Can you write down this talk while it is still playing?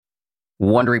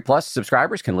Wondery Plus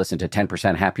subscribers can listen to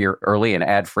 10% Happier early and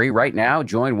ad-free right now.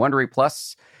 Join Wondery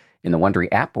Plus in the Wondery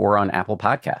app or on Apple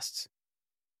Podcasts.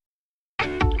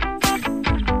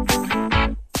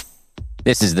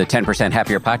 This is the 10%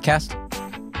 Happier podcast.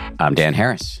 I'm Dan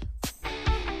Harris.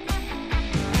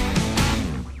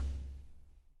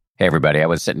 Hey, everybody. I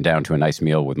was sitting down to a nice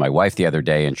meal with my wife the other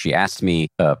day, and she asked me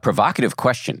a provocative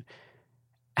question.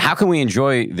 How can we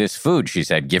enjoy this food, she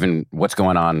said, given what's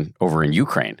going on over in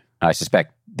Ukraine? I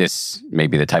suspect this may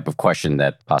be the type of question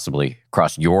that possibly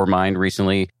crossed your mind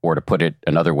recently, or to put it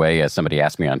another way, as somebody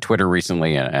asked me on Twitter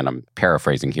recently, and I'm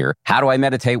paraphrasing here, how do I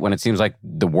meditate when it seems like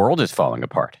the world is falling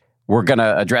apart? We're going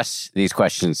to address these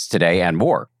questions today and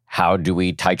more. How do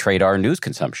we titrate our news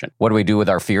consumption? What do we do with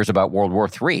our fears about World War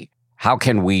III? How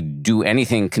can we do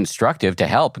anything constructive to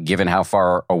help, given how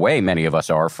far away many of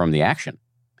us are from the action?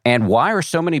 And why are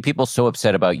so many people so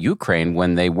upset about Ukraine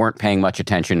when they weren't paying much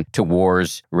attention to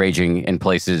wars raging in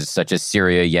places such as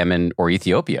Syria, Yemen, or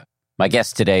Ethiopia? My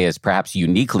guest today is perhaps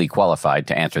uniquely qualified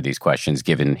to answer these questions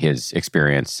given his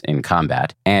experience in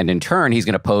combat. And in turn, he's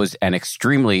going to pose an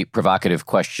extremely provocative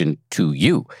question to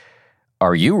you.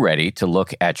 Are you ready to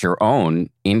look at your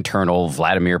own internal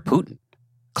Vladimir Putin?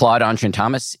 Claude AnShin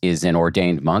Thomas is an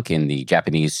ordained monk in the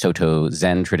Japanese Soto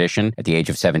Zen tradition. At the age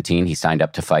of 17, he signed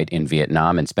up to fight in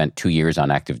Vietnam and spent 2 years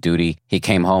on active duty. He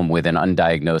came home with an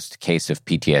undiagnosed case of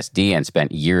PTSD and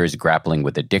spent years grappling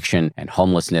with addiction and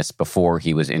homelessness before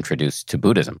he was introduced to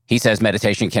Buddhism. He says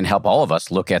meditation can help all of us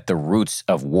look at the roots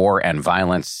of war and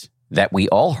violence that we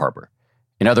all harbor.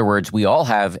 In other words, we all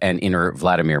have an inner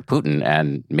Vladimir Putin,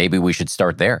 and maybe we should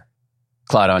start there.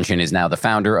 Claude AnShin is now the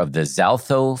founder of the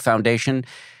Zaltho Foundation,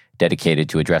 dedicated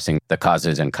to addressing the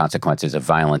causes and consequences of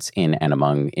violence in and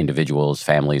among individuals,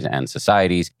 families, and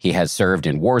societies. He has served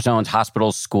in war zones,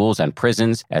 hospitals, schools, and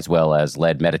prisons, as well as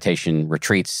led meditation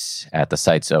retreats at the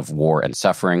sites of war and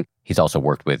suffering. He's also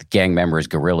worked with gang members,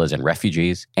 guerrillas, and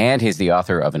refugees. And he's the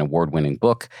author of an award-winning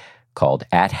book called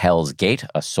At Hell's Gate,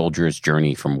 A Soldier's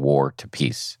Journey from War to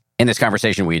Peace. In this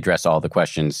conversation, we address all the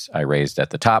questions I raised at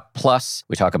the top. Plus,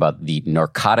 we talk about the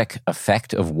narcotic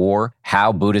effect of war,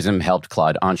 how Buddhism helped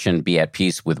Claude AnShin be at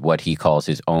peace with what he calls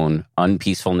his own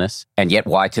unpeacefulness, and yet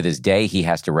why to this day he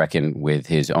has to reckon with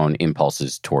his own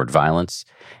impulses toward violence,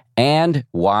 and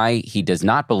why he does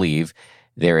not believe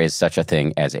there is such a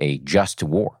thing as a just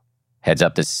war. Heads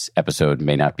up, this episode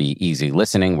may not be easy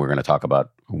listening. We're going to talk about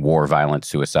war, violence,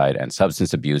 suicide, and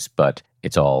substance abuse, but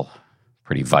it's all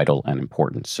pretty vital and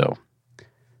important, so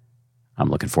I'm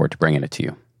looking forward to bringing it to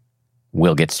you.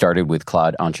 We'll get started with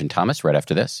Claude AnShin Thomas right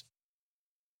after this.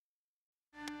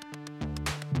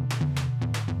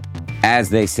 As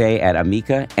they say at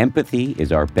Amica, empathy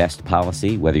is our best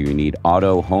policy. Whether you need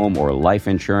auto, home, or life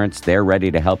insurance, they're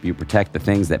ready to help you protect the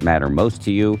things that matter most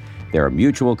to you. They're a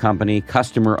mutual company,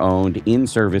 customer-owned, in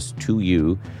service to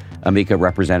you. Amica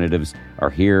representatives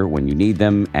are here when you need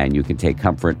them, and you can take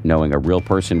comfort knowing a real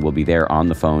person will be there on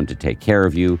the phone to take care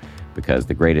of you, because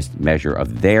the greatest measure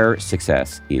of their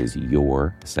success is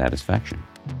your satisfaction.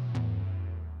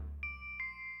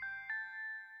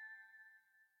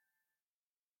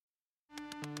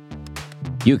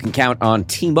 You can count on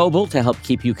T-Mobile to help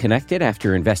keep you connected.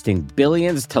 After investing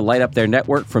billions to light up their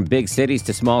network from big cities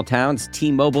to small towns,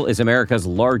 T-Mobile is America's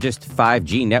largest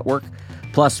 5G network.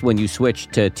 Plus, when you switch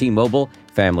to T-Mobile,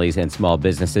 families and small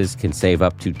businesses can save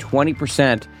up to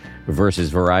 20%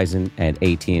 versus Verizon and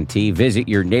AT&T. Visit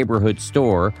your neighborhood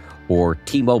store or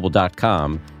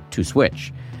T-Mobile.com to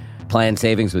switch. Plan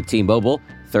savings with T-Mobile.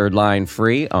 Third line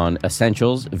free on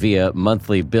essentials via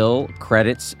monthly bill,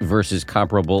 credits versus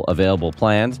comparable available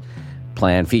plans.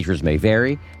 Plan features may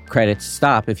vary. Credits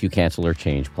stop if you cancel or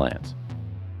change plans.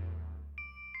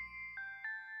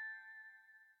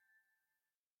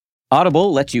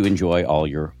 Audible lets you enjoy all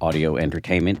your audio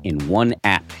entertainment in one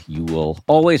app. You will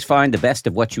always find the best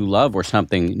of what you love or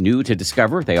something new to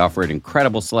discover. They offer an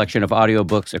incredible selection of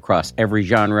audiobooks across every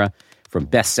genre, from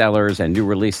bestsellers and new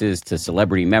releases to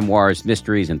celebrity memoirs,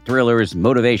 mysteries and thrillers,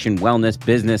 motivation, wellness,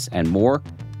 business, and more.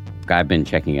 What I've been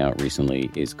checking out recently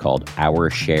is called Our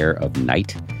Share of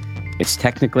Night. It's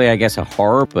technically, I guess, a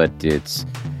horror, but it's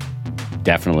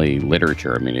definitely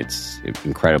literature. I mean, it's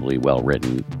incredibly well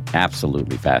written,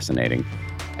 absolutely fascinating,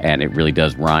 and it really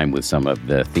does rhyme with some of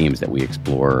the themes that we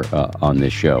explore on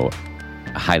this show.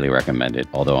 I highly recommend it,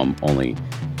 although I'm only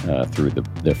through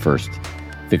the first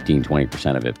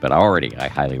 15-20% of it, but I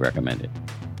highly recommend it.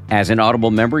 As an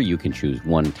Audible member, you can choose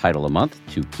one title a month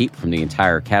to keep from the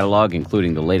entire catalog,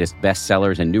 including the latest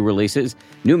bestsellers and new releases.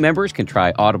 New members can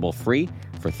try Audible free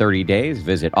for 30 days.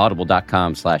 Visit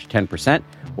audible.com/10%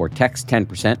 or text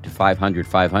 10% to 500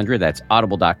 500. That's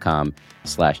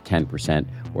audible.com/10%,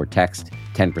 or text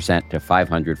 10% to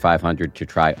 500 500 to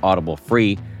try Audible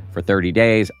free for 30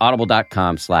 days.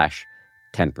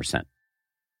 Audible.com/10%.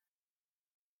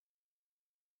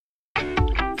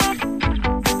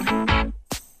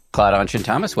 Claude, AnShin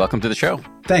Thomas, welcome to the show.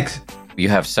 Thanks. You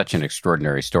have such an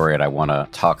extraordinary story, and I want to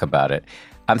talk about it.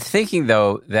 I'm thinking,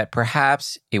 though, that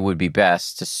perhaps it would be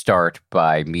best to start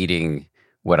by meeting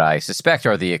what I suspect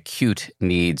are the acute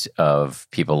needs of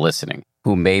people listening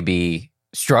who may be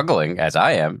struggling, as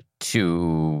I am,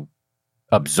 to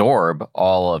absorb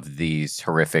all of these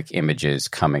horrific images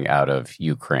coming out of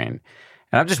Ukraine.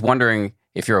 And I'm just wondering,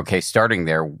 if you're okay starting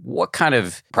there, what kind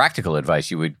of practical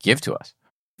advice you would give to us?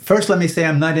 First, let me say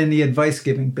I'm not in the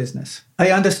advice-giving business.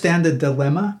 I understand the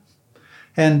dilemma,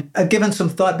 and I've given some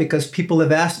thought because people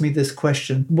have asked me this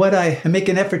question. What I make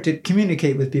an effort to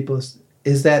communicate with people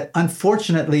is that,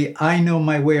 unfortunately, I know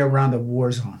my way around a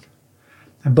war zone,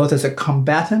 both as a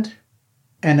combatant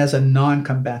and as a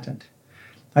non-combatant.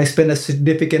 I spent a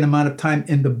significant amount of time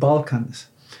in the Balkans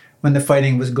when the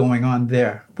fighting was going on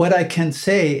there. What I can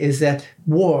say is that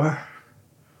war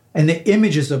and the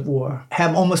images of war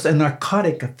have almost a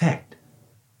narcotic effect.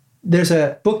 There's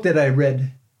a book that I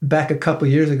read back a couple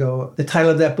years ago. The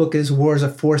title of that book is War is a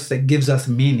Force That Gives Us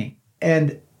Meaning.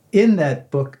 And in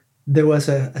that book, there was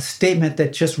a statement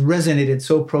that just resonated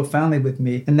so profoundly with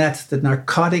me, and that's the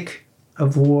narcotic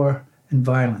of war and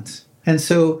violence. And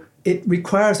so it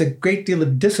requires a great deal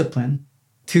of discipline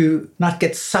to not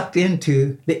get sucked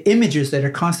into the images that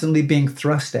are constantly being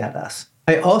thrust at us.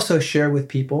 I also share with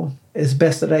people, as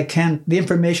best that I can, the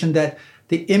information that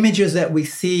the images that we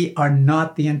see are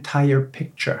not the entire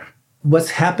picture. What's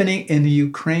happening in the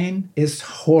Ukraine is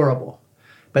horrible,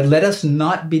 but let us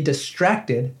not be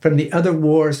distracted from the other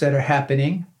wars that are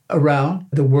happening around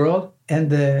the world and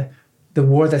the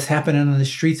war that's happening on the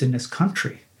streets in this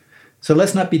country. So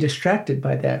let's not be distracted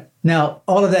by that. Now,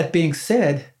 all of that being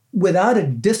said, without a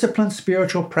disciplined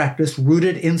spiritual practice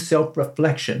rooted in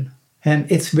self-reflection, and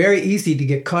it's very easy to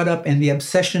get caught up in the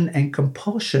obsession and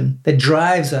compulsion that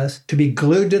drives us to be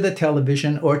glued to the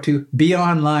television or to be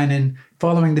online and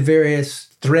following the various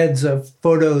threads of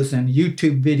photos and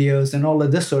YouTube videos and all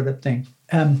of this sort of thing.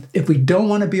 If we don't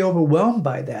want to be overwhelmed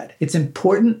by that, it's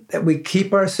important that we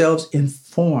keep ourselves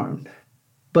informed.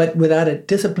 But without a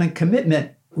disciplined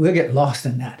commitment, we'll get lost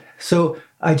in that. So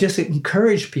I just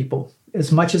encourage people,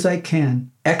 as much as I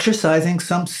can, exercising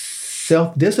some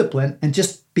self-discipline and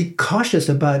just be cautious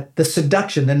about the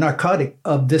seduction, the narcotic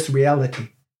of this reality.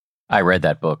 I read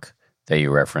that book that you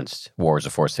referenced, War is a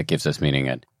Force That Gives Us Meaning.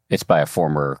 And it's by a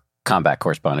former combat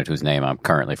correspondent whose name I'm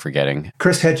currently forgetting.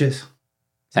 Chris Hedges.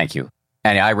 Thank you.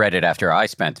 And I read it after I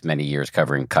spent many years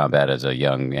covering combat as a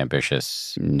young,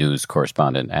 ambitious news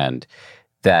correspondent. And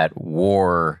that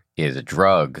war is a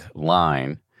drug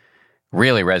line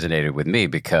really resonated with me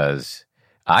because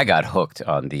I got hooked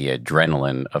on the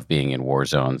adrenaline of being in war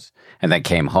zones and then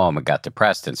came home and got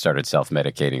depressed and started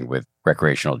self-medicating with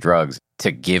recreational drugs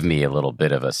to give me a little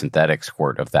bit of a synthetic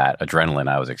squirt of that adrenaline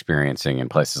I was experiencing in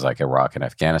places like Iraq and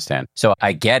Afghanistan. So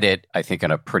I get it, I think,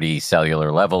 on a pretty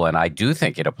cellular level, and I do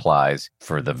think it applies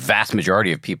for the vast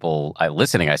majority of people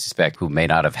listening, I suspect, who may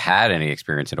not have had any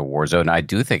experience in a war zone. I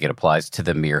do think it applies to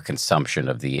the mere consumption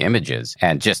of the images.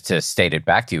 And just to state it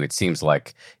back to you, it seems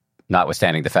like,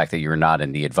 notwithstanding the fact that you're not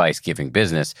in the advice-giving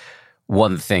business,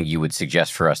 one thing you would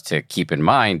suggest for us to keep in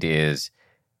mind is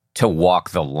to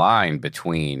walk the line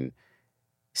between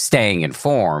staying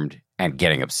informed and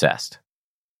getting obsessed.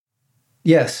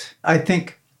 Yes, I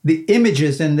think the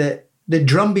images and the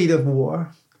drumbeat of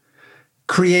war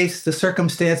creates the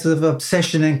circumstances of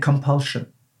obsession and compulsion.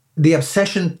 The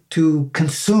obsession to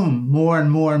consume more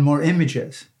and more and more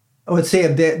images. I would say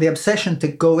the obsession to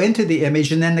go into the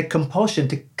image and then the compulsion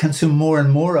to consume more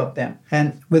and more of them.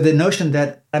 And with the notion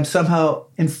that I'm somehow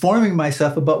informing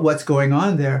myself about what's going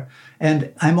on there,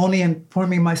 and I'm only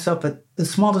informing myself at the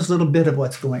smallest little bit of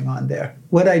what's going on there.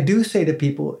 What I do say to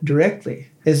people directly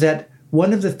is that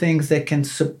one of the things that can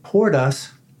support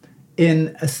us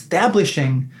in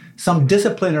establishing some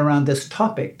discipline around this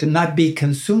topic, to not be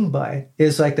consumed by it,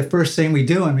 is like the first thing we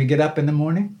do when we get up in the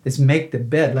morning is make the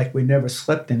bed like we never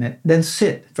slept in it, then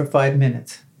sit for 5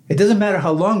 minutes. It doesn't matter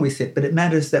how long we sit, but it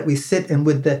matters that we sit and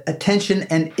with the attention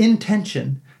and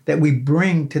intention that we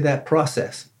bring to that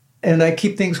process. And I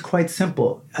keep things quite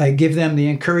simple. I give them the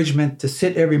encouragement to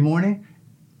sit every morning,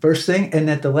 first thing, and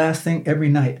at the last thing every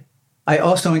night. I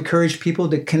also encourage people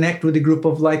to connect with a group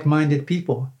of like-minded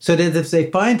people so that if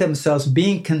they find themselves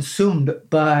being consumed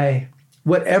by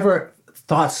whatever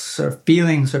thoughts or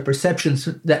feelings or perceptions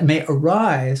that may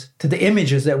arise to the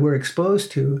images that we're exposed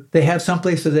to, they have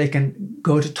someplace so they can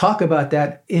go to talk about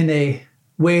that in a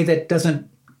way that doesn't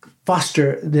foster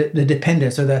the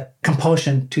dependence or the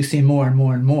compulsion to see more and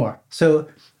more and more. So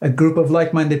a group of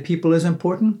like-minded people is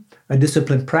important. A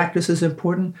disciplined practice is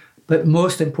important. But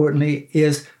most importantly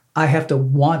is I have to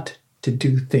want to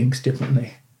do things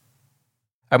differently.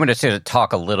 I'm going to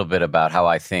talk a little bit about how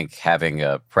I think having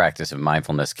a practice of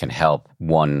mindfulness can help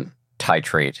one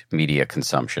titrate media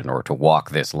consumption or to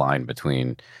walk this line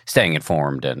between staying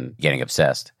informed and getting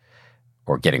obsessed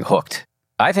or getting hooked.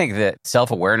 I think that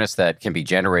self-awareness that can be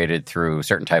generated through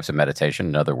certain types of meditation,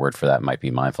 another word for that might be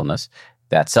mindfulness,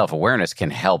 that self-awareness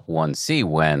can help one see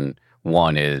when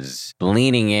one is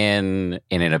leaning in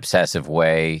an obsessive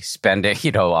way, spending,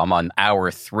 I'm on hour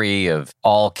 3 of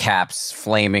all caps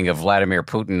flaming of Vladimir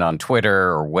Putin on Twitter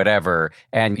or whatever.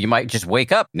 And you might just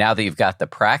wake up. Now that you've got the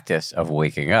practice of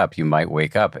waking up, you might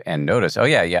wake up and notice, oh,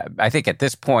 yeah, I think at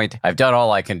this point, I've done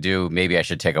all I can do. Maybe I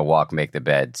should take a walk, make the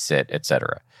bed, sit,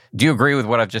 etc. Do you agree with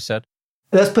what I've just said?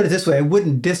 Let's put it this way. I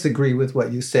wouldn't disagree with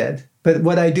what you said. But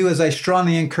what I do is I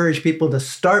strongly encourage people to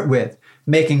start with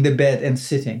making the bed and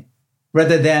sitting,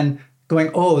 rather than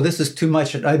going, oh, this is too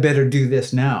much, I better do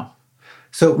this now.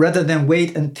 So rather than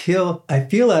wait until I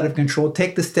feel out of control,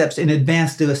 take the steps in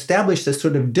advance to establish this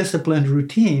sort of disciplined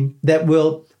routine that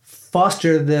will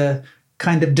foster the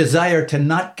kind of desire to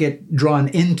not get drawn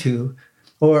into,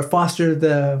 or foster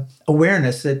the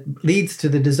awareness that leads to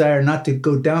the desire not to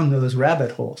go down those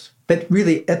rabbit holes. But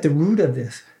really, at the root of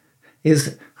this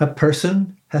is a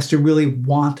person has to really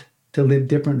want to live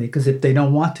differently. Because if they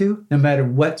don't want to, no matter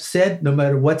what's said, no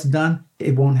matter what's done,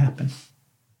 it won't happen.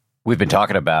 We've been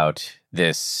talking about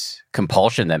this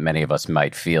compulsion that many of us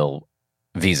might feel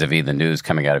vis-a-vis the news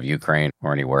coming out of Ukraine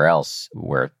or anywhere else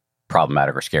where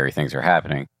problematic or scary things are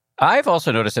happening. I've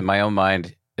also noticed in my own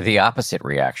mind the opposite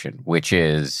reaction, which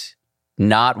is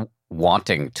not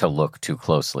wanting to look too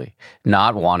closely,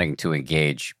 not wanting to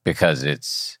engage because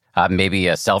it's maybe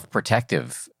a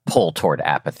self-protective pull toward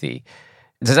apathy.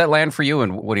 Does that land for you?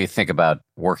 And what do you think about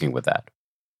working with that?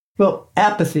 Well,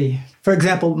 apathy, for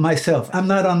example, myself, I'm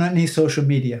not on any social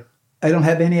media. I don't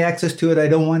have any access to it. I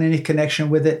don't want any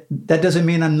connection with it. That doesn't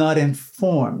mean I'm not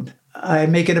informed. I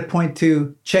make it a point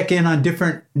to check in on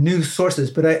different news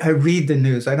sources, but I read the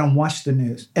news. I don't watch the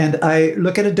news. And I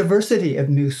look at a diversity of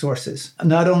news sources,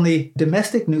 not only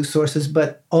domestic news sources,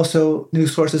 but also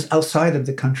news sources outside of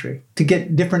the country to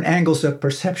get different angles of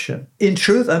perception. In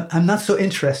truth, I'm not so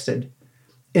interested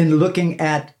in looking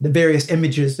at the various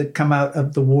images that come out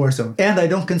of the war zone. And I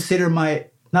don't consider my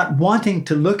not wanting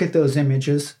to look at those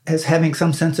images as having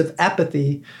some sense of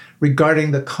apathy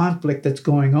regarding the conflict that's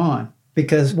going on.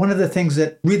 Because one of the things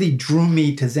that really drew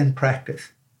me to Zen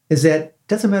practice is that it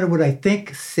doesn't matter what I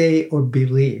think, say, or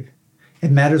believe.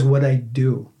 It matters what I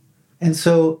do. And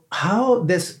so how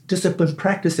this disciplined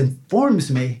practice informs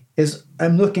me is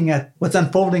I'm looking at what's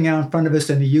unfolding out in front of us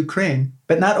in the Ukraine,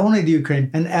 but not only the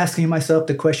Ukraine, and asking myself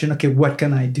the question, okay, what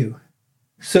can I do?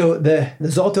 So the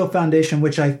Zolto Foundation,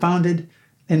 which I founded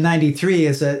in 93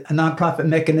 as a nonprofit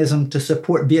mechanism to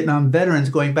support Vietnam veterans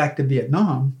going back to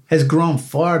Vietnam, has grown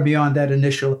far beyond that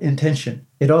initial intention.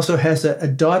 It also has a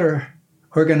daughter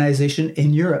organization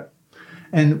in Europe.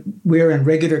 And we're in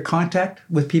regular contact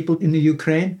with people in the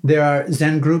Ukraine. There are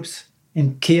Zen groups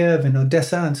in Kiev and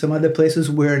Odessa and some other places.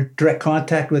 We're in direct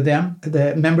contact with them.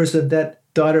 The members of that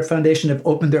daughter foundation have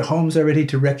opened their homes already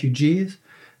to refugees.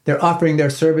 They're offering their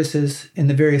services in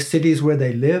the various cities where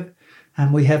they live.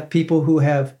 And we have people who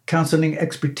have counseling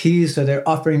expertise, so they're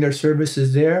offering their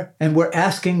services there. And we're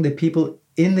asking the people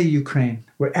in the Ukraine,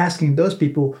 we're asking those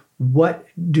people, what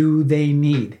do they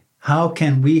need? How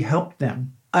can we help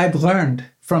them? I've learned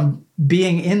from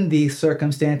being in these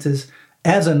circumstances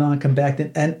as a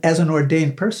non-combatant and as an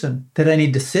ordained person that I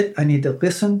need to sit, I need to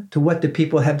listen to what the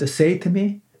people have to say to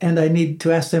me, and I need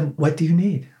to ask them, what do you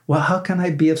need? Well, how can I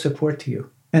be of support to you?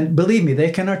 And believe me,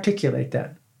 they can articulate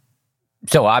that.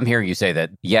 So I'm hearing you say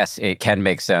that, yes, it can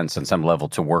make sense on some level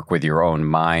to work with your own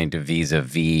mind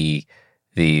vis-a-vis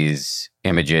these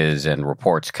images and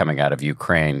reports coming out of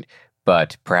Ukraine.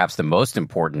 But perhaps the most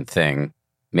important thing,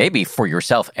 maybe for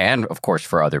yourself and, of course,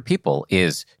 for other people,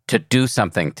 is to do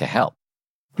something to help.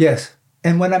 Yes.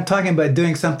 And when I'm talking about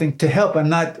doing something to help, I'm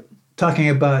not talking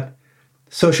about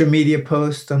social media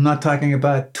posts. I'm not talking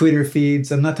about Twitter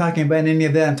feeds. I'm not talking about any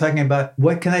of that. I'm talking about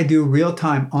what can I do real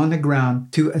time on the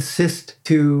ground to assist,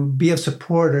 to be of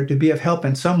support or to be of help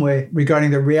in some way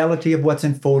regarding the reality of what's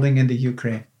unfolding in the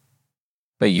Ukraine.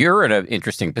 But you're in an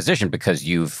interesting position because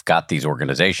you've got these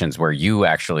organizations where you,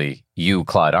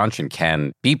 Claude AnShin,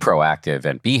 can be proactive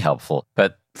and be helpful.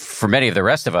 But for many of the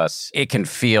rest of us, it can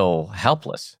feel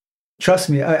helpless. Trust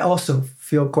me, I also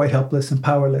feel quite helpless and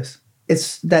powerless.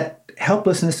 It's that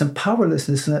helplessness and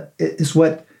powerlessness is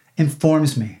what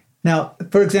informs me. Now,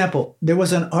 for example, there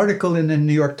was an article in the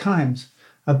New York Times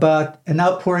about an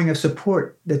outpouring of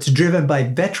support that's driven by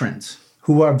veterans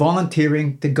who are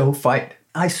volunteering to go fight.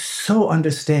 I so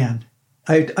understand.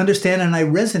 I understand and I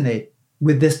resonate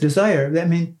with this desire. I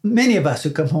mean, many of us who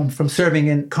come home from serving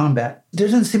in combat, there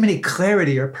doesn't seem any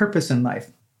clarity or purpose in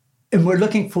life. And we're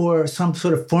looking for some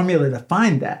sort of formula to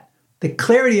find that. The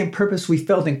clarity and purpose we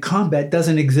felt in combat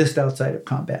doesn't exist outside of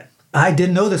combat. I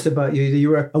didn't know this about you.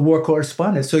 You were a war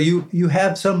correspondent. So you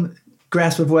have some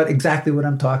grasp of exactly what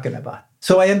I'm talking about.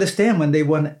 So I understand when they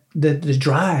want the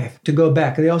drive to go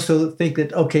back. They also think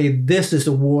that, okay, this is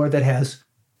a war that has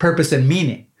purpose and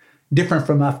meaning, different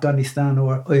from Afghanistan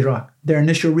or Iraq. Their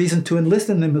initial reason to enlist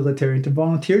in the military and to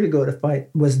volunteer to go to fight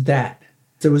was that.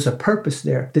 There was a purpose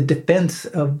there, the defense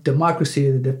of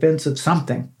democracy, the defense of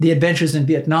something. The adventures in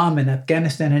Vietnam and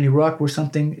Afghanistan and Iraq were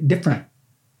something different.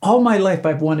 All my life,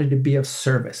 I've wanted to be of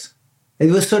service.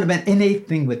 It was sort of an innate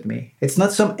thing with me. It's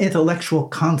not some intellectual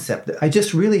concept. I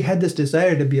just really had this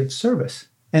desire to be of service.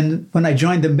 And when I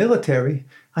joined the military,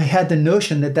 I had the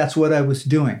notion that that's what I was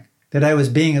doing, that I was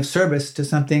being of service to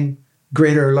something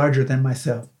greater or larger than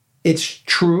myself. It's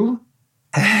true,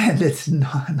 and it's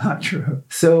not true.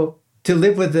 So to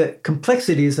live with the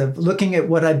complexities of looking at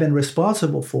what I've been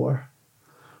responsible for,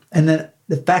 and then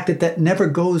the fact that that never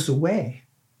goes away,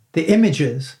 the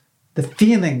images, the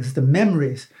feelings, the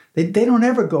memories, they don't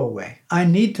ever go away. I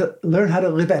need to learn how to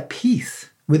live at peace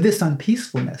with this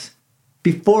unpeacefulness.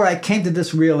 Before I came to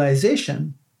this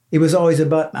realization, it was always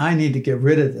about, I need to get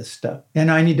rid of this stuff. And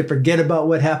I need to forget about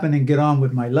what happened and get on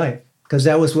with my life, because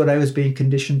that was what I was being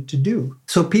conditioned to do.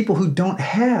 So people who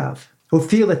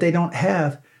feel that they don't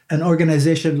have an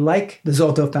organization like the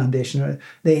Zolto Foundation,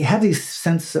 they have this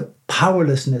sense of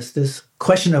powerlessness, this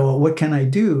question of, well, what can I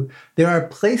do? There are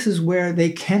places where they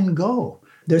can go.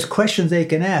 There's questions they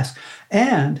can ask.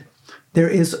 And there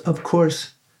is, of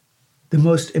course, the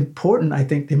most important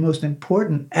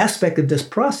aspect of this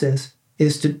process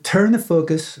is to turn the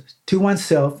focus to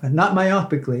oneself, and not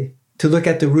myopically, to look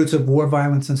at the roots of war,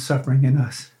 violence, and suffering in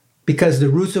us. Because the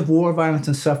roots of war, violence,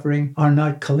 and suffering are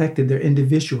not collective, they're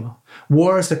individual.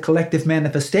 War is a collective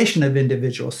manifestation of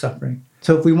individual suffering.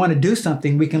 So if we want to do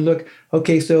something, we can look,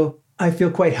 okay, so I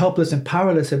feel quite helpless and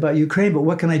powerless about Ukraine, but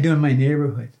what can I do in my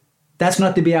neighborhood? That's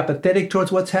not to be apathetic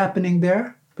towards what's happening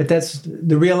there, but that's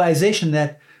the realization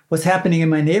that what's happening in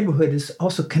my neighborhood is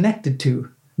also connected to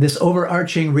this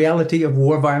overarching reality of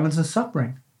war, violence, and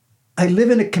suffering. I live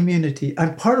in a community,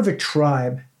 I'm part of a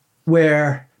tribe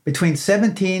where between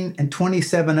 17 and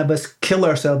 27 of us kill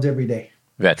ourselves every day.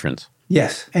 Veterans.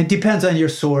 Yes, and it depends on your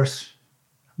source,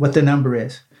 what the number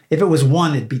is. If it was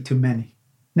one, it'd be too many.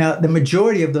 Now, the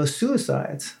majority of those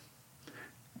suicides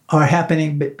are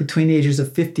happening between the ages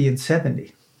of 50 and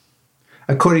 70,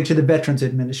 according to the Veterans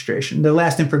Administration, the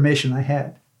last information I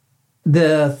had.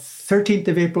 The 13th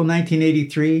of April,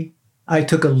 1983, I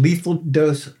took a lethal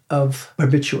dose of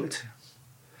barbiturates.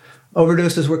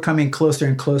 Overdoses were coming closer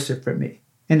and closer for me.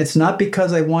 And it's not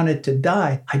because I wanted to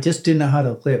die, I just didn't know how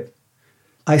to live.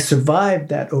 I survived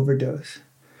that overdose.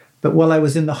 But while I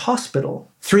was in the hospital,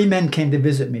 3 men came to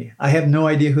visit me. I have no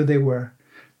idea who they were.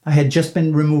 I had just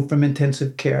been removed from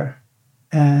intensive care.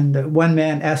 And one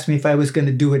man asked me if I was going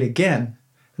to do it again.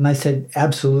 And I said,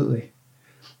 absolutely.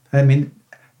 I mean,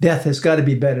 death has got to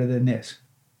be better than this.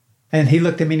 And he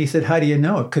looked at me and he said, how do you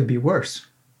know? It could be worse.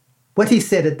 What he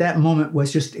said at that moment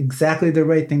was just exactly the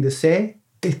right thing to say.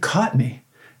 It caught me.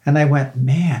 And I went,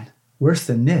 man, worse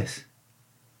than this.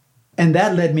 And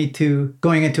that led me to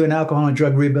going into an alcohol and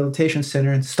drug rehabilitation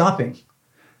center and stopping.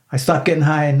 I stopped getting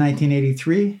high in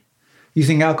 1983,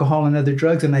 using alcohol and other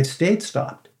drugs, and I stayed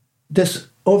stopped. This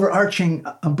overarching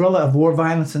umbrella of war,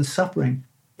 violence, and suffering,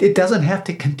 it doesn't have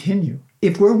to continue.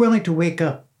 If we're willing to wake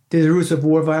up to the roots of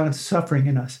war, violence, and suffering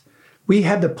in us, we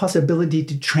have the possibility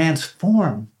to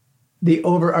transform the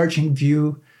overarching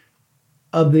view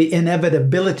of the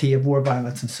inevitability of war,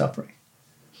 violence, and suffering.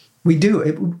 We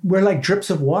do. We're like drips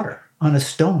of water on a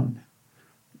stone.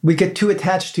 We get too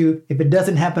attached to, if it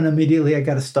doesn't happen immediately, I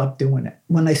got to stop doing it.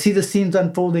 When I see the scenes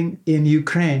unfolding in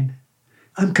Ukraine,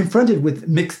 I'm confronted with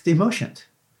mixed emotions.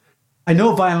 I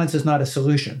know violence is not a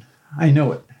solution. I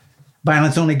know it.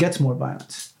 Violence only gets more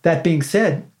violence. That being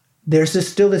said, there's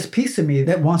still this piece of me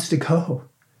that wants to go,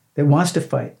 that wants to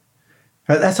fight.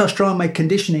 That's how strong my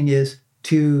conditioning is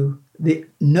to the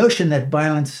notion that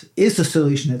violence is the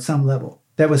solution at some level,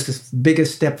 that was the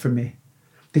biggest step for me.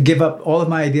 To give up all of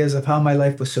my ideas of how my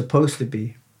life was supposed to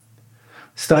be.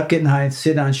 Stop getting high and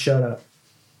sit down, shut up.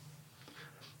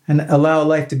 And allow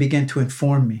life to begin to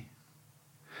inform me.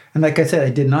 And like I said, I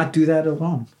did not do that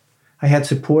alone. I had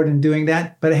support in doing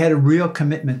that, but I had a real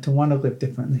commitment to want to live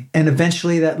differently. And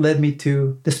eventually that led me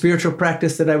to the spiritual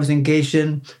practice that I was engaged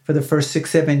in for the first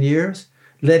 6-7 years,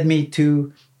 led me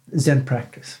to Zen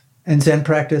practice. And Zen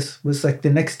practice was like the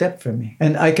next step for me.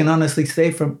 And I can honestly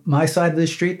say from my side of the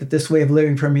street that this way of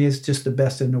living for me is just the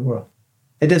best in the world.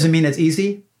 It doesn't mean it's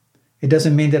easy. It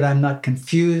doesn't mean that I'm not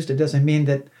confused. It doesn't mean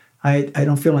that I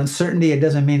don't feel uncertainty. It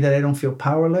doesn't mean that I don't feel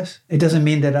powerless. It doesn't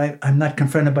mean that I'm not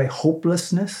confronted by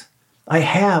hopelessness. I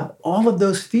have all of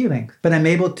those feelings, but I'm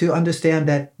able to understand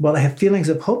that while I have feelings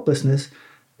of hopelessness,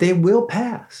 they will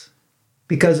pass.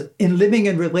 Because in living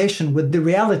in relation with the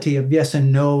reality of yes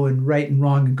and no and right and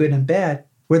wrong and good and bad,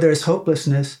 where there's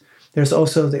hopelessness, there's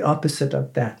also the opposite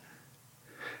of that.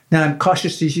 Now, I'm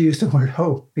cautious to use the word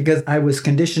hope because I was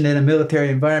conditioned in a military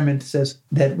environment that says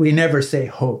that we never say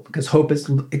hope because hope is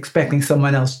expecting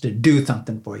someone else to do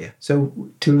something for you.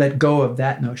 So to let go of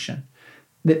that notion.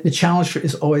 The challenge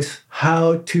is always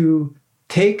how to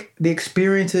take the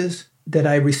experiences that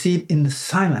I receive in the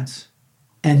silence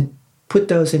and put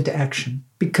those into action.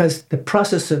 Because the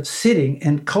process of sitting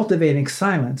and cultivating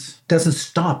silence doesn't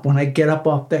stop when I get up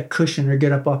off that cushion or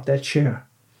get up off that chair.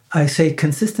 I say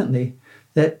consistently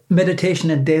that meditation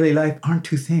and daily life aren't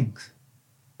two things.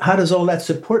 How does all that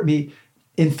support me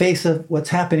in face of what's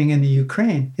happening in the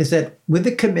Ukraine is that with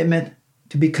the commitment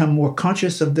to become more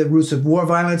conscious of the roots of war,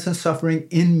 violence, and suffering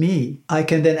in me, I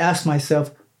can then ask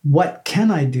myself, what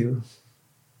can I do?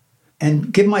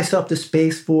 And give myself the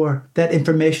space for that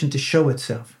information to show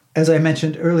itself. As I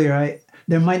mentioned earlier,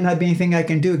 there might not be anything I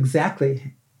can do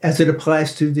exactly as it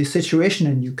applies to the situation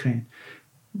in Ukraine.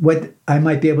 What I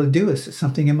might be able to do is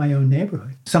something in my own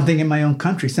neighborhood, something in my own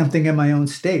country, something in my own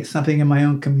state, something in my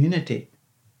own community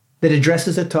that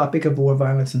addresses the topic of war,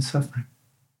 violence, and suffering.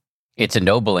 It's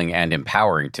ennobling and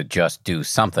empowering to just do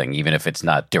something, even if it's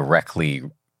not directly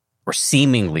or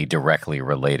seemingly directly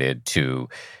related to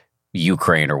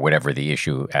Ukraine or whatever the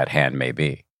issue at hand may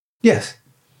be. Yes.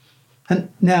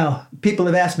 And now, people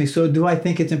have asked me, so do I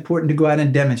think it's important to go out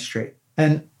and demonstrate?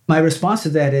 And my response to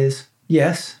that is,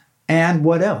 yes, and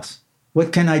what else?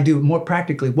 What can I do more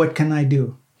practically? What can I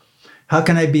do? How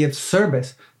can I be of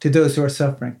service to those who are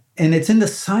suffering? And it's in the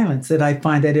silence that I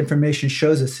find that information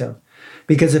shows itself.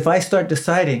 Because if I start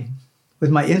deciding with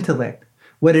my intellect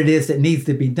what it is that needs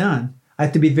to be done, I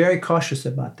have to be very cautious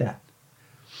about that.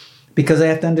 Because I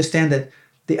have to understand that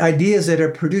the ideas that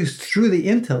are produced through the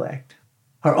intellect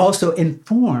are also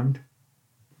informed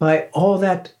by all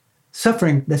that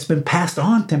suffering that's been passed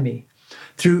on to me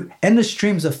through endless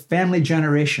streams of family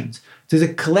generations, through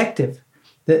the collective,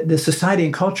 the society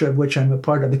and culture of which I'm a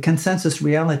part of, the consensus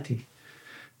reality.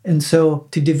 And so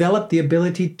to develop the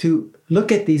ability to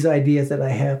look at these ideas that I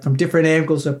have from different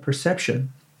angles of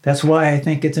perception, that's why I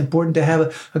think it's important to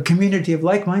have a community of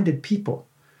like-minded people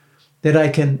that I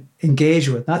can engage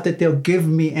with. Not that they'll give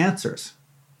me answers,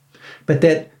 but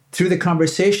that through the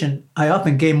conversation, I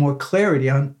often gain more clarity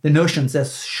on the notions that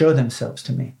show themselves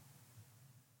to me.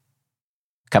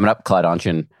 Coming up, Claude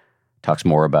AnShin talks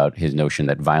more about his notion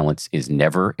that violence is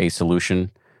never a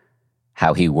solution,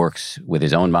 how he works with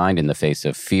his own mind in the face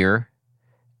of fear,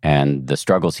 and the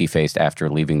struggles he faced after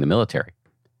leaving the military.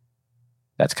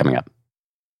 That's coming up.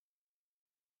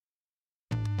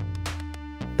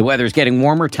 The weather's getting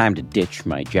warmer. Time to ditch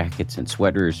my jackets and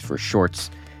sweaters for shorts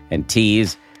and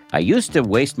tees. I used to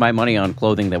waste my money on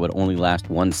clothing that would only last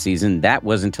one season. That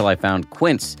was until I found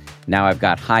Quince. Now I've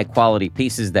got high-quality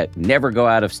pieces that never go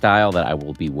out of style that I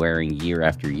will be wearing year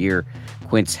after year.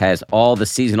 Quince has all the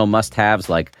seasonal must-haves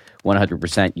like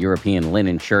 100% European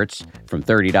linen shirts from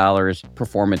 $30,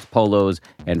 performance polos,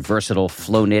 and versatile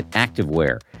flow-knit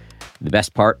activewear. The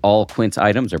best part, all Quince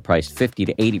items are priced 50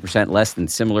 to 80% less than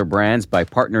similar brands. By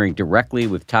partnering directly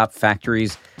with top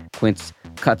factories, Quince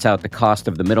cuts out the cost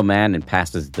of the middleman and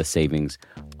passes the savings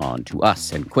on to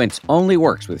us. And Quince only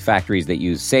works with factories that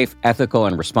use safe, ethical,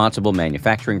 and responsible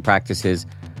manufacturing practices,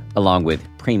 along with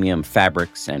premium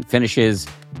fabrics and finishes.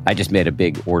 I just made a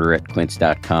big order at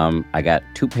quince.com. I got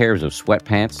 2 pairs of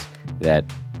sweatpants that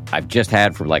I've just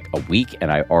had for like a week,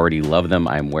 and I already love them.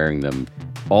 I'm wearing them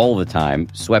all the time.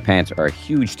 Sweatpants are a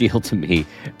huge deal to me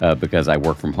because I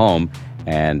work from home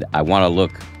and I want to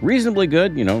look reasonably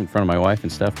good, in front of my wife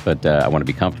and stuff, but I want to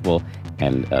be comfortable.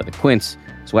 And the Quince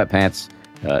sweatpants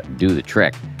do the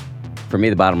trick. For me,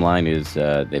 the bottom line is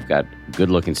they've got good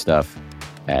looking stuff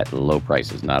at low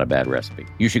prices. Not a bad recipe.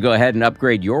 You should go ahead and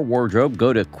upgrade your wardrobe.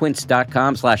 Go to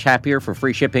quince.com/happier for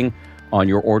free shipping on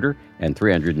your order and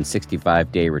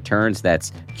 365-day returns.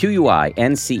 That's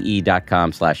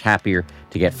QUINCE.com/happier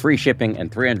to get free shipping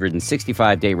and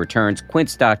 365-day returns.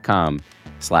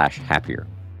 Quince.com/happier.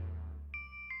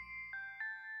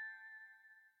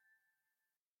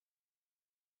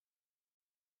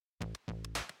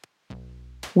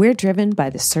 We're driven by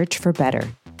the search for better.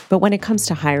 But when it comes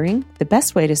to hiring, the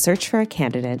best way to search for a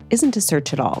candidate isn't to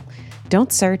search at all.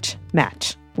 Don't search,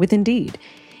 match with Indeed.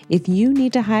 If you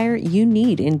need to hire, you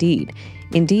need Indeed.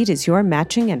 Indeed is your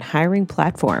matching and hiring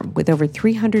platform with over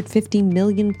 350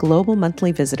 million global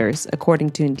monthly visitors,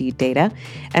 according to Indeed data,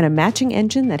 and a matching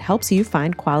engine that helps you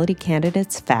find quality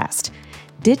candidates fast.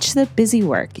 Ditch the busy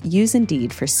work. Use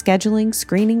Indeed for scheduling,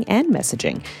 screening, and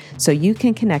messaging so you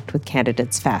can connect with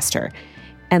candidates faster.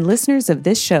 And listeners of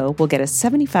this show will get a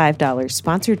 $75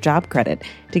 sponsored job credit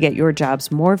to get your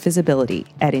jobs more visibility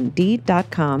at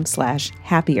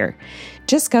Indeed.com/happier.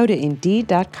 Just go to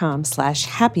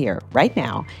Indeed.com/happier right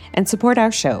now and support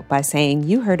our show by saying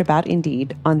you heard about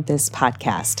Indeed on this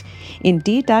podcast.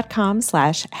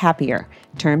 Indeed.com/happier.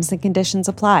 Terms and conditions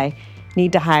apply.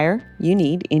 Need to hire? You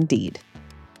need Indeed.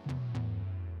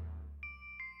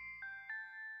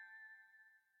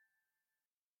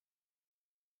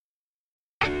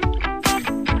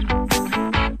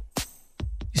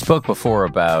 You spoke before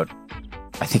about,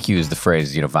 I think you used the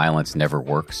phrase, violence never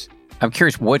works. I'm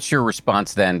curious, what's your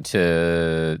response then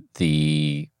to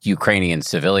the Ukrainian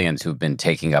civilians who've been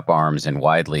taking up arms and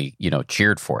widely,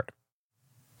 cheered for it?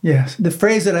 Yes. The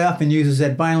phrase that I often use is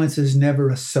that violence is never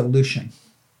a solution.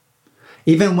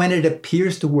 Even when it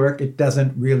appears to work, it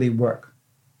doesn't really work.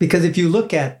 Because if you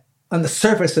look at on the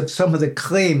surface of some of the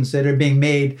claims that are being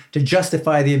made to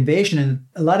justify the invasion, and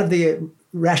a lot of the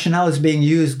rationale is being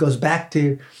used goes back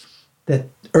to the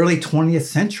early 20th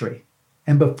century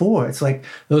and before. It's like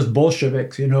those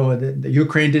Bolsheviks, the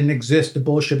Ukraine didn't exist. The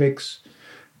Bolsheviks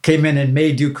came in and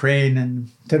made Ukraine, and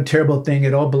it's a terrible thing.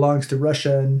 It all belongs to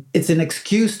Russia. And it's an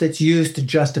excuse that's used to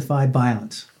justify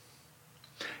violence.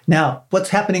 Now, what's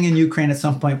happening in Ukraine at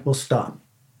some point will stop.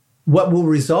 What will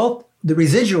result, the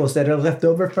residuals that are left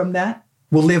over from that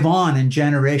will live on in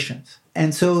generations.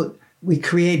 And so we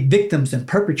create victims and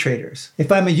perpetrators.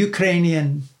 If I'm a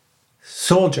Ukrainian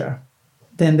soldier,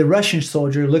 then the Russian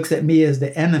soldier looks at me as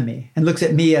the enemy and looks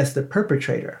at me as the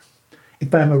perpetrator.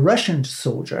 If I'm a Russian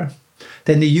soldier,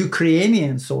 then the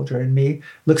Ukrainian soldier in me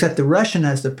looks at the Russian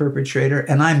as the perpetrator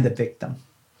and I'm the victim.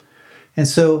 And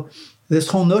so this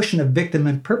whole notion of victim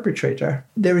and perpetrator,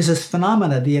 there is this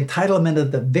phenomena, the entitlement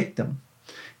of the victim.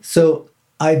 So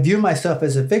I view myself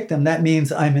as a victim. That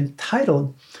means I'm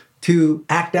entitled to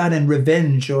act out in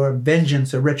revenge or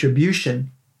vengeance or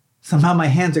retribution. Somehow my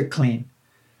hands are clean.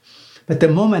 But the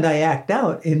moment I act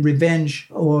out in revenge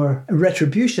or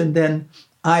retribution, then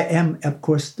I am, of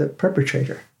course, the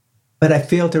perpetrator. But I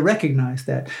fail to recognize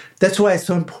that. That's why it's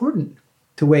so important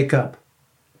to wake up.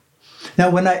 Now,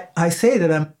 when I say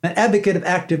that I'm an advocate of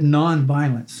active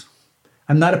nonviolence,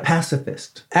 I'm not a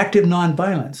pacifist. Active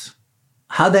nonviolence,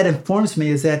 how that informs me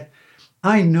is that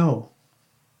I know,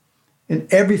 in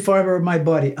every fiber of my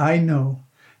body, I know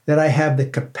that I have the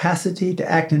capacity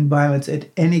to act in violence at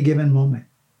any given moment.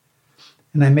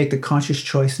 And I make the conscious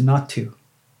choice not to.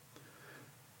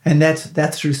 And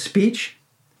that's through speech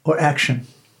or action.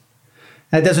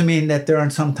 That doesn't mean that there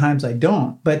aren't some times I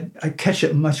don't, but I catch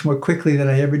it much more quickly than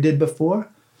I ever did before.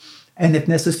 And if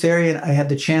necessary, and I had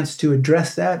the chance to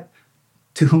address that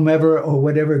to whomever or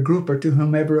whatever group or to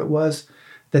whomever it was,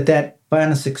 that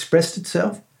violence expressed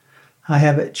itself, I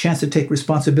have a chance to take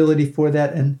responsibility for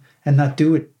that and not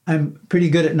do it. I'm pretty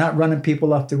good at not running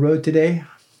people off the road today,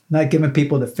 not giving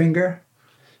people the finger,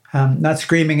 not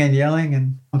screaming and yelling,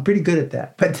 and I'm pretty good at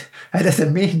that. But that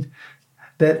doesn't mean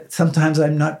that sometimes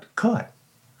I'm not caught.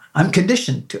 I'm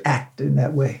conditioned to act in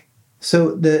that way.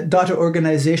 So the daughter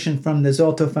organization from the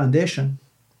Zolto Foundation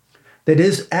that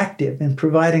is active in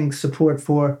providing support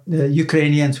for the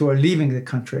Ukrainians who are leaving the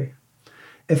country,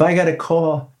 if I got a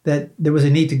call that there was a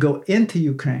need to go into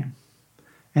Ukraine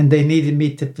and they needed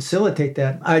me to facilitate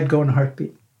that, I'd go in a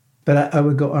heartbeat. But I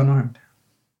would go unarmed.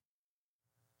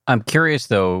 I'm curious,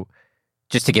 though,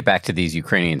 just to get back to these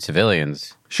Ukrainian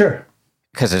civilians. Sure.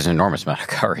 Because there's an enormous amount of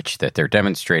courage that they're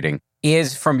demonstrating.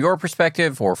 Is, from your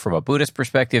perspective or from a Buddhist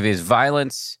perspective, is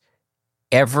violence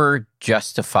ever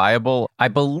justifiable? I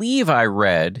believe I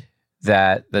read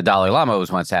that the Dalai Lama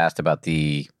was once asked about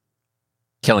the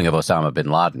killing of Osama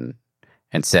bin Laden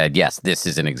and said, yes, this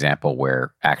is an example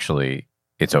where actually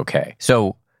it's okay.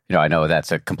 So, I know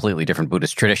that's a completely different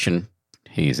Buddhist tradition.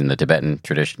 He's in the Tibetan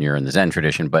tradition, you're in the Zen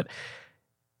tradition, but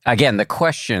Again, the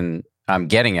question I'm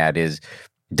getting at is,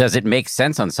 does it make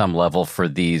sense on some level for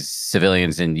these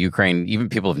civilians in Ukraine, even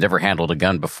people who've never handled a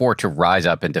gun before, to rise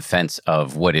up in defense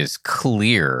of what is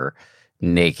clear,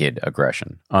 naked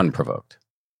aggression, unprovoked?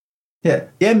 Yeah,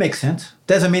 it makes sense.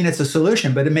 Doesn't mean it's a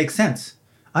solution, but it makes sense.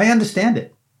 I understand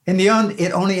it. In the end,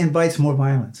 it only invites more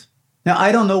violence. Now,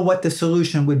 I don't know what the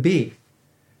solution would be.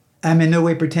 I'm in no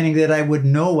way pretending that I would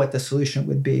know what the solution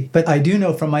would be, but I do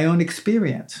know from my own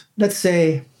experience. Let's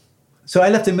say, so I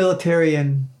left the military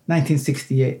in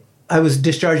 1968. I was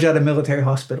discharged out of military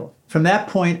hospital. From that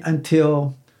point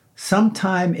until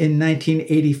sometime in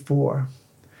 1984,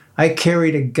 I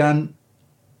carried a gun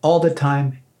all the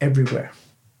time, everywhere.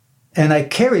 And I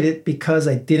carried it because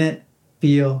I didn't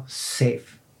feel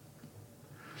safe.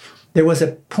 There was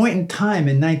a point in time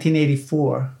in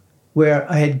 1984 where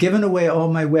I had given away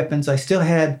all my weapons. I still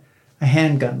had a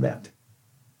handgun left.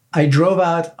 I drove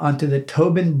out onto the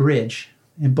Tobin Bridge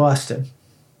in Boston.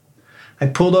 I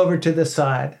pulled over to the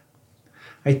side.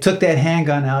 I took that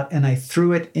handgun out and I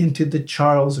threw it into the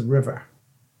Charles River.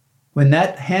 When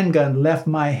that handgun left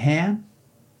my hand,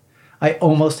 I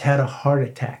almost had a heart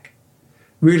attack.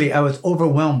 Really, I was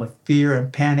overwhelmed with fear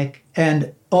and panic.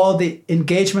 And all the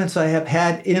engagements I have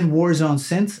had in war zones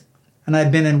since, and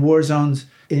I've been in war zones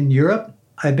in Europe,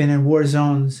 I've been in war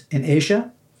zones in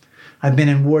Asia, I've been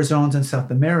in war zones in South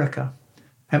America.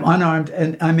 I'm unarmed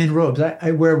and I'm in robes.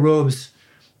 I wear robes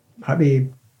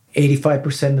probably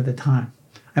 85% of the time.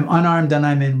 I'm unarmed and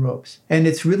I'm in robes. And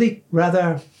it's really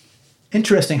rather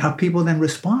interesting how people then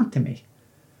respond to me.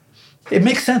 It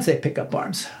makes sense they pick up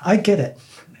arms. I get it.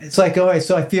 It's like, all right,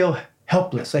 so I feel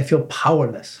helpless. I feel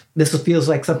powerless. This feels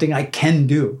like something I can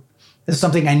do. This is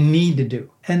something I need to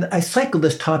do. And I cycle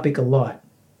this topic a lot.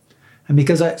 And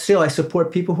because I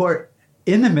support people who are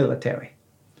in the military.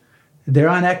 They're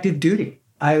on active duty.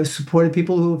 I supported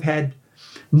people who have had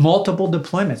multiple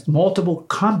deployments, multiple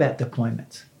combat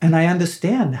deployments. And I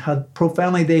understand how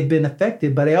profoundly they've been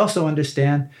affected, but I also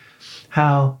understand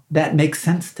how that makes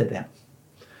sense to them.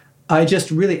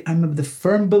 I'm of the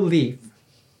firm belief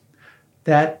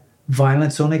that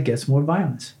violence only gets more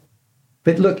violence.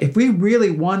 But look, if we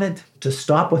really wanted to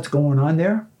stop what's going on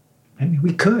there, I mean,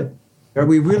 we could. Are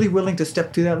we really willing to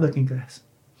step through that looking glass?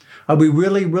 Are we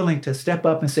really willing to step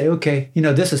up and say, okay,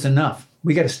 this is enough.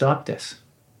 We got to stop this.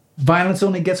 Violence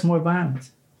only gets more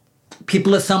violence.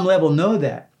 People at some level know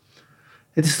that.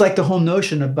 It's like the whole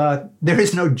notion about there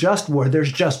is no just war,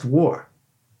 there's just war.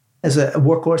 As a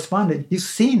war correspondent, you've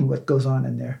seen what goes on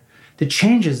in there, the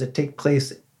changes that take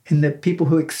place in the people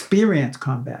who experience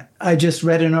combat. I just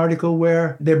read an article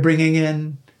where they're bringing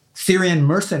in Syrian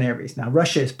mercenaries. Now,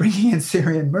 Russia is bringing in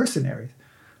Syrian mercenaries.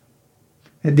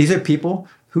 And these are people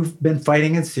who've been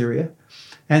fighting in Syria,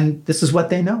 and this is what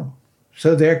they know.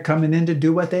 So they're coming in to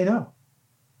do what they know.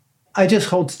 I just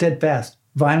hold steadfast.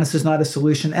 Violence is not a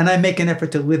solution, and I make an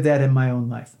effort to live that in my own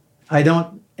life. I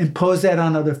don't impose that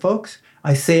on other folks.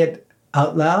 I say it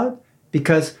out loud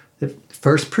because the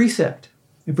first precept,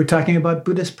 if we're talking about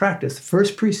Buddhist practice, the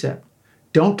first precept,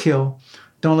 don't kill,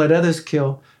 don't let others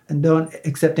kill, and don't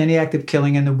accept any act of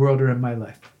killing in the world or in my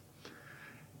life.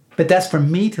 But that's for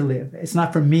me to live. It's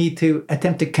not for me to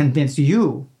attempt to convince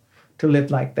you to live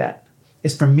like that.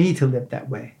 It's for me to live that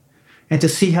way and to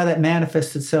see how that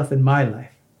manifests itself in my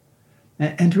life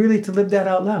and really to live that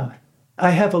out loud.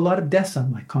 I have a lot of deaths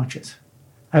on my conscience.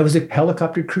 I was a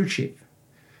helicopter crew chief,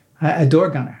 a door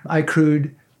gunner. I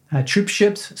crewed troop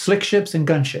ships, slick ships, and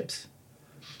gunships.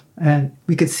 And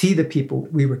we could see the people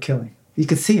we were killing. You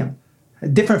could see them.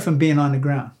 Different from being on the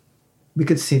ground. We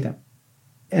could see them.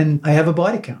 And I have a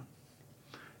body count.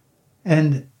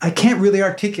 And I can't really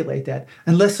articulate that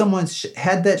unless someone's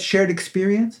had that shared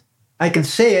experience. I can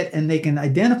say it and they can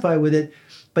identify with it,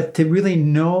 but to really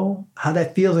know how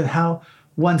that feels and how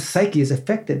one's psyche is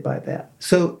affected by that.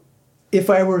 So if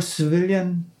I were a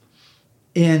civilian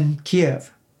in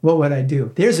Kiev, what would I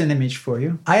do? There's an image for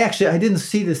you. I didn't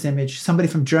see this image. Somebody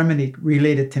from Germany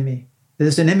relayed it to me.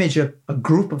 There's an image of a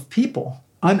group of people,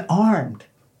 unarmed,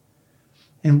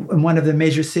 in one of the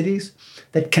major cities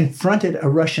that confronted a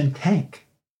Russian tank.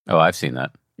 Oh, I've seen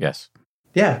that. Yes.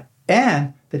 Yeah.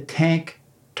 And the tank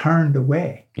turned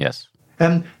away. Yes.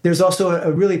 There's also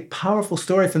a really powerful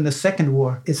story from the Second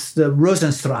War. It's the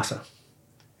Rosenstrasse.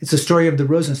 It's the story of the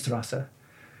Rosenstrasse.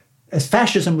 As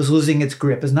fascism was losing its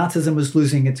grip, as Nazism was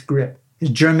losing its grip, as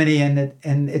Germany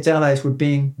and its allies were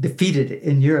being defeated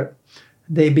in Europe,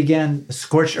 they began a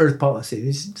scorched earth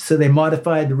policy. So they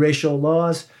modified the racial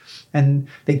laws and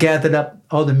they gathered up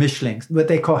all the Mischlings, what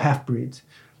they call half-breeds,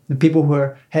 the people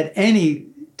who had any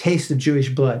taste of Jewish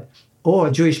blood or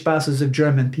Jewish spouses of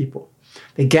German people.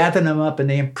 They gathered them up and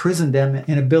they imprisoned them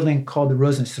in a building called the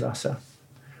Rosenstrasse.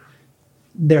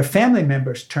 Their family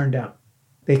members turned out.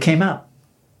 They came out.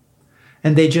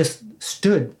 And they just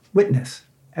stood witness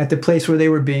at the place where they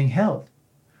were being held.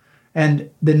 And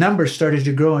the numbers started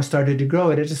to grow and started to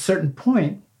grow. And at a certain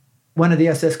point, one of the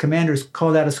SS commanders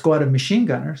called out a squad of machine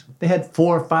gunners. They had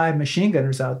 4 or 5 machine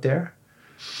gunners out there.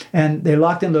 And they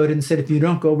locked and loaded and said, if you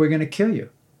don't go, we're going to kill you.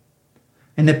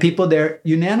 And the people there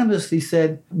unanimously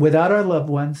said, without our loved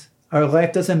ones, our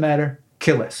life doesn't matter,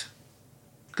 kill us.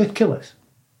 Good, kill us.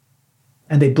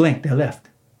 And they blinked, they left.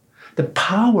 The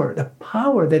power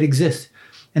that exists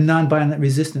in nonviolent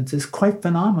resistance is quite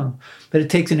phenomenal, but it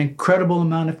takes an incredible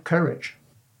amount of courage.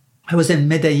 I was in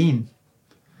Medellin,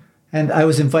 and I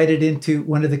was invited into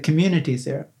one of the communities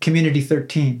there, Community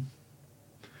 13.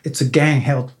 It's a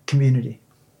gang-held community.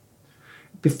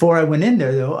 Before I went in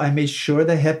there, though, I made sure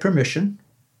they had permission.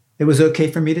 It was okay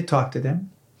for me to talk to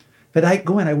them. But I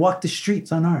go in, I walk the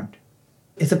streets unarmed.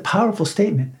 It's a powerful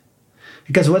statement.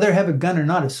 Because whether I have a gun or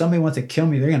not, if somebody wants to kill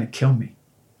me, they're going to kill me.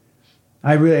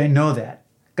 I know that.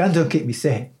 Guns don't keep me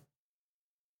safe.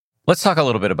 Let's talk a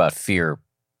little bit about fear,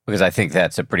 because I think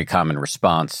that's a pretty common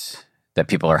response that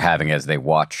people are having as they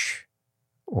watch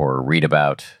or read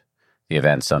about the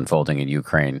events unfolding in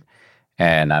Ukraine.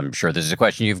 And I'm sure this is a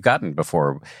question you've gotten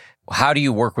before. How do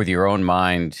you work with your own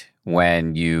mind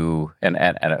when you, and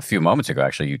a few moments ago,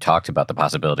 actually, you talked about the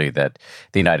possibility that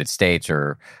the United States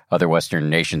or other Western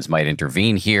nations might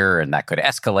intervene here, and that could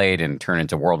escalate and turn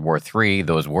into World War III.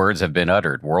 Those words have been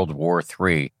uttered, World War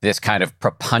III. This kind of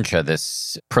prapancha,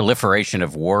 this proliferation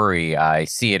of worry, I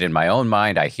see it in my own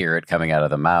mind. I hear it coming out of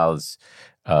the mouths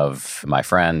of my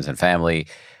friends and family.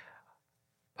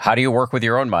 How do you work with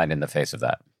your own mind in the face of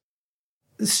that?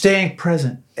 Staying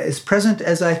present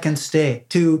as I can stay,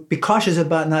 to be cautious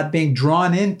about not being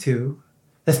drawn into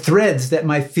the threads that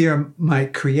my fear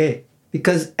might create.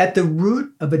 Because at the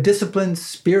root of a disciplined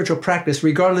spiritual practice,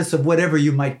 regardless of whatever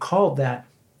you might call that,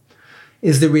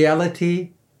 is the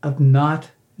reality of not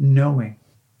knowing.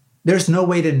 There's no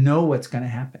way to know what's going to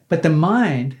happen. But the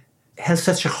mind has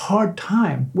such a hard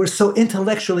time. We're so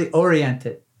intellectually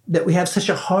oriented that we have such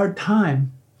a hard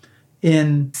time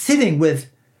in sitting with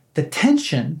the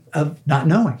tension of not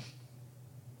knowing.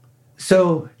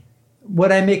 So what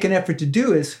I make an effort to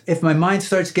do is, if my mind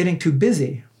starts getting too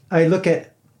busy, I look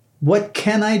at what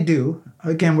can I do?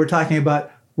 Again, we're talking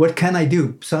about what can I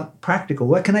do? Some practical.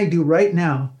 What can I do right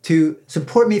now to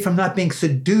support me from not being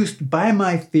seduced by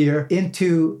my fear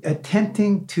into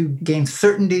attempting to gain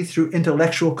certainty through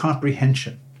intellectual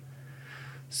comprehension?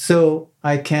 So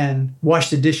I can wash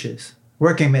the dishes,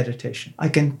 working meditation. I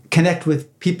can connect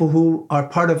with people who are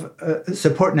part of a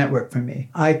support network for me.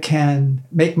 I can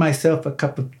make myself a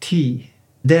cup of tea.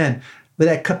 Then, with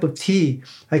that cup of tea,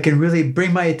 I can really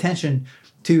bring my attention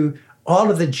to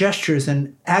all of the gestures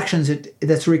and actions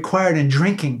that's required in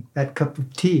drinking that cup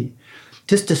of tea,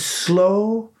 just to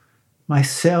slow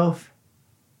myself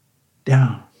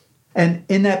down. And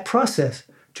in that process,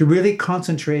 to really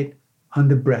concentrate on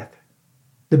the breath.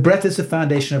 The breath is the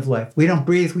foundation of life. We don't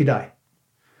breathe, we die.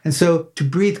 And so to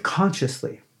breathe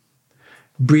consciously,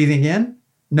 breathing in,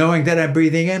 knowing that I'm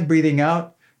breathing in, breathing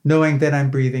out, knowing that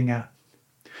I'm breathing out.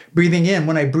 Breathing in,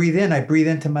 when I breathe in, I breathe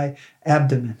into my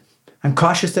abdomen. I'm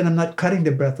cautious that I'm not cutting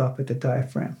the breath off at the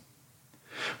diaphragm.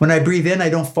 When I breathe in, I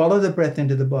don't follow the breath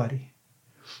into the body.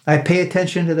 I pay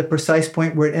attention to the precise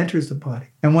point where it enters the body.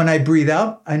 And when I breathe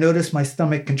out, I notice my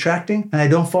stomach contracting, and I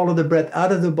don't follow the breath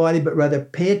out of the body, but rather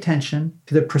pay attention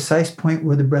to the precise point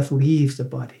where the breath leaves the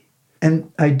body.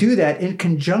 And I do that in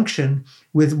conjunction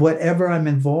with whatever I'm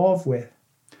involved with.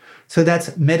 So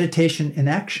that's meditation in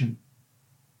action.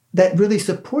 That really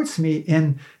supports me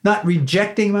in not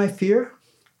rejecting my fear,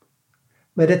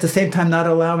 but at the same time not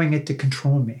allowing it to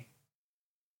control me.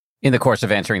 In the course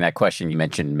of answering that question, you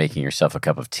mentioned making yourself a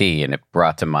cup of tea, and it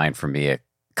brought to mind for me a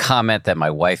comment that my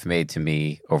wife made to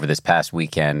me over this past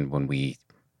weekend when we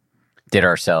did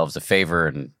ourselves a favor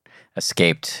and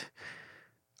escaped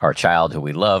our child who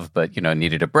we love, but,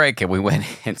 needed a break. And we went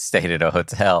and stayed at a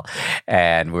hotel,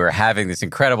 and we were having this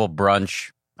incredible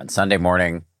brunch on Sunday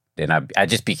morning. And I'd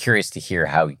just be curious to hear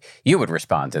how you would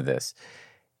respond to this.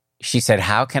 She said,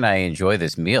 how can I enjoy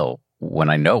this meal when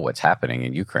I know what's happening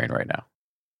in Ukraine right now?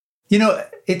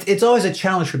 It's always a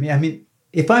challenge for me. I mean,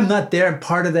 if I'm not there and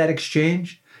part of that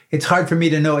exchange, it's hard for me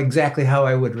to know exactly how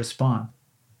I would respond.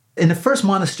 In the first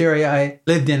monastery I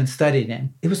lived in and studied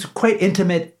in, it was quite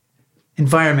intimate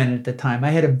environment at the time.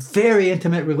 I had a very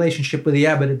intimate relationship with the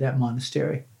abbot of that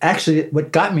monastery. Actually,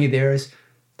 what got me there is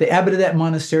the abbot of that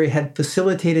monastery had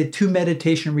facilitated 2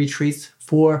 meditation retreats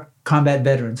for combat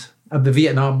veterans of the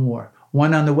Vietnam War.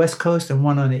 one on the West Coast and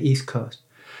one on the East Coast.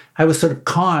 I was sort of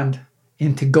conned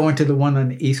into going to the one on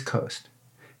the East Coast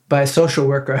by a social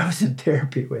worker I was in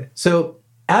therapy with. So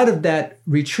out of that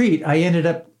retreat, I ended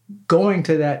up going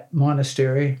to that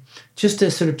monastery just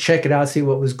to sort of check it out, see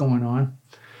what was going on.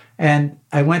 And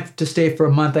I went to stay for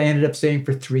a month. I ended up staying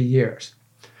for 3 years.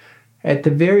 At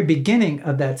the very beginning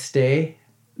of that stay,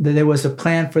 there was a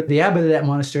plan for the abbot of that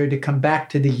monastery to come back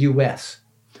to the U.S.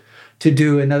 to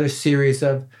do another series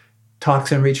of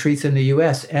talks and retreats in the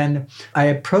U.S. And I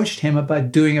approached him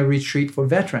about doing a retreat for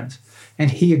veterans. And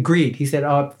he agreed. He said,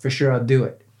 oh, for sure, I'll do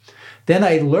it. Then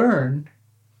I learned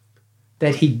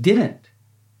that he didn't.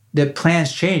 The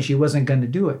plans changed. He wasn't going to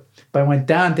do it. But I went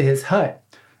down to his hut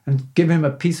and give him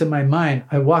a piece of my mind.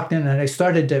 I walked in and I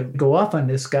started to go off on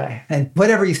this guy. And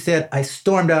whatever he said, I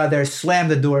stormed out of there,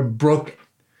 slammed the door, and broke it.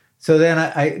 So then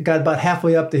I got about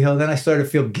halfway up the hill. Then I started to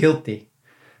feel guilty.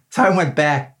 So I went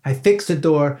back. I fixed the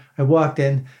door. I walked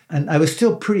in. And I was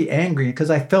still pretty angry because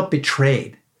I felt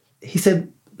betrayed. He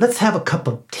said, let's have a cup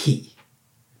of tea.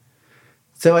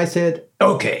 So I said,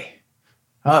 okay,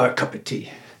 I'll have a cup of tea.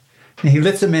 And he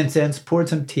lit some incense, poured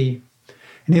some tea.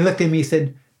 And he looked at me and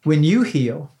said, when you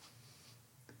heal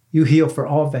for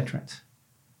all veterans.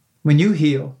 When you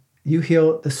heal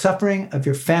the suffering of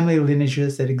your family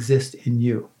lineages that exist in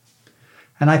you.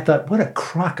 And I thought, what a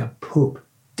crock of poop.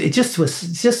 It just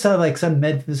sounded like some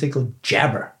metaphysical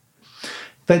jabber.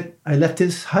 But I left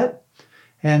his hut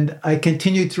and I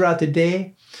continued throughout the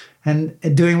day and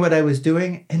doing what I was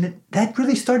doing. And that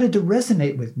really started to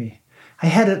resonate with me. I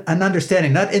had an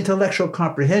understanding, not intellectual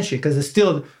comprehension, because it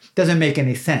still doesn't make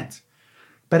any sense.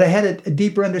 But I had a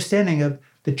deeper understanding of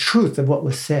the truth of what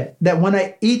was said. That when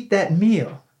I eat that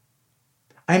meal,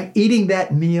 I'm eating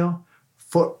that meal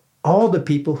for all the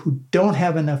people who don't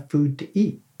have enough food to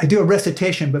eat. I do a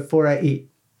recitation before I eat.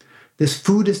 This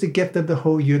food is the gift of the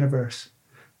whole universe,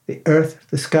 the earth,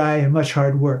 the sky, and much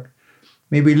hard work.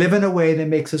 May we live in a way that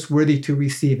makes us worthy to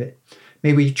receive it.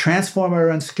 May we transform our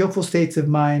unskillful states of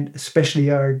mind,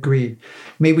 especially our greed.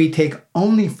 May we take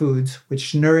only foods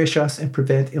which nourish us and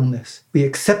prevent illness. We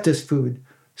accept this food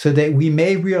so that we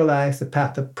may realize the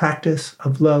path of practice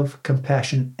of love,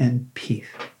 compassion, and peace.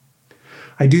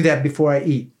 I do that before I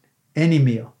eat any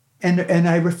meal. And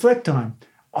I reflect on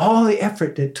all the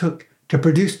effort it took to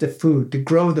produce the food, to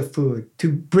grow the food,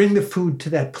 to bring the food to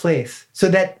that place, so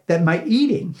that my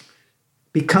eating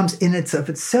becomes in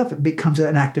itself, it becomes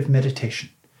an act of meditation.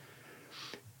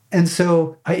 And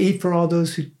so I eat for all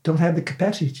those who don't have the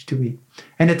capacity to eat.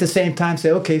 And at the same time say,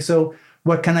 okay, so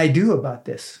what can I do about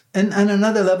this? And on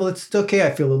another level, it's okay,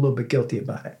 I feel a little bit guilty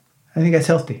about it. I think that's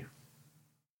healthy.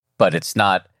 But it's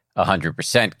not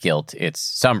 100% guilt. It's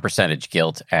some percentage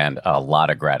guilt and a lot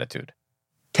of gratitude.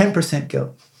 10%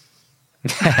 guilt.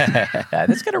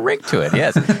 That's got a ring to it,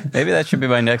 yes. Maybe that should be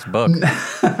my next book.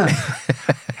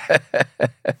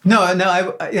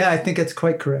 I think it's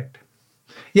quite correct.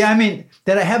 Yeah, I mean,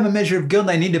 that I have a measure of guilt,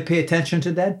 I need to pay attention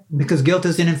to that, because guilt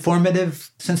is an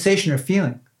informative sensation or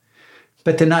feeling.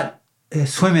 But to not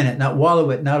swim in it, not wallow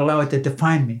it, not allow it to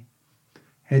define me.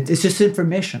 It's just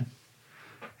information.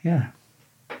 Yeah.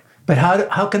 But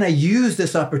how can I use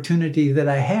this opportunity that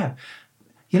I have?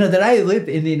 You know, that I live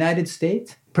in the United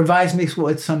States provides me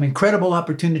with some incredible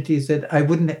opportunities that I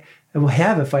wouldn't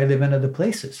have if I live in other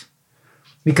places.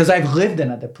 Because I've lived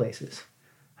in other places.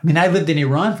 I mean, I lived in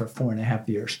Iran for 4.5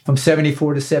 years, from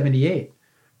 74 to 78.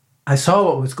 I saw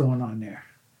what was going on there.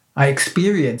 I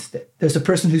experienced it. There's a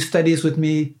person who studies with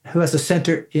me who has a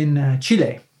center in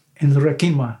Chile, in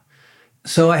Raquinma.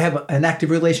 So I have an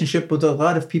active relationship with a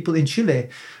lot of people in Chile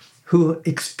who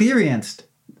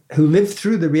lived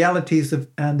through the realities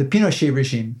of the Pinochet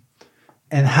regime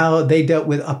and how they dealt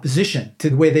with opposition to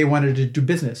the way they wanted to do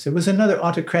business. It was another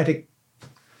autocratic,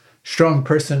 strong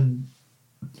person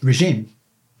regime.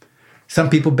 Some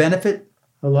people benefit,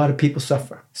 a lot of people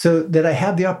suffer. So that I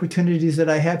have the opportunities that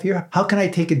I have here, how can I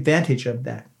take advantage of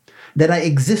that? That I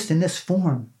exist in this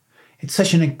form. It's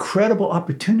such an incredible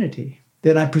opportunity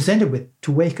that I'm presented with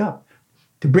to wake up,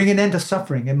 to bring an end to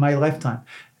suffering in my lifetime.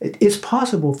 It's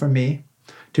possible for me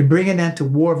to bring an end to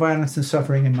war, violence, and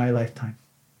suffering in my lifetime.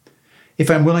 If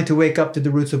I'm willing to wake up to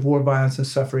the roots of war, violence, and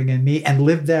suffering in me and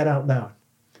live that out loud,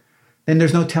 then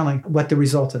there's no telling what the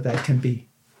result of that can be.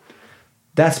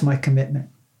 That's my commitment.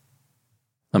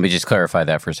 Let me just clarify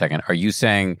that for a second. Are you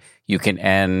saying you can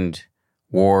end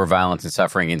war, violence, and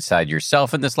suffering inside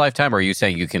yourself in this lifetime, or are you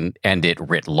saying you can end it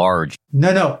writ large?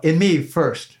 No, in me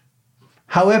first.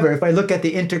 However, if I look at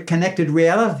the interconnected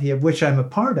reality of which I'm a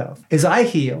part of, as I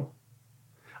heal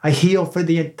for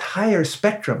the entire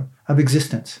spectrum of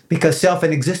existence, because self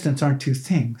and existence aren't two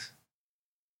things.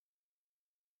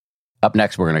 Up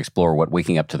next, we're going to explore what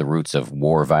waking up to the roots of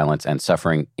war, violence, and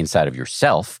suffering inside of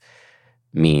yourself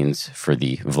means for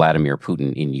the Vladimir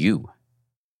Putin in you.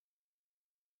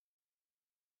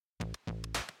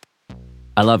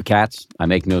 I love cats. I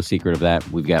make no secret of that.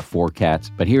 We've got 4 cats.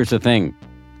 But here's the thing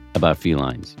about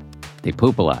felines. They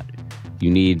poop a lot. You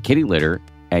need kitty litter,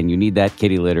 and you need that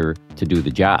kitty litter to do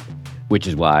the job, which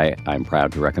is why I'm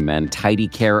proud to recommend Tidy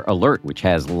Care Alert, which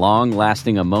has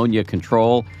long-lasting ammonia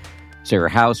control, so your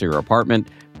house or your apartment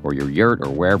or your yurt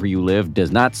or wherever you live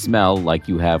does not smell like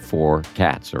you have 4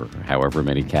 cats or however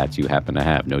many cats you happen to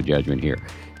have. No judgment here.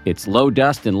 It's low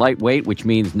dust and lightweight, which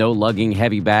means no lugging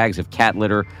heavy bags of cat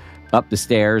litter up the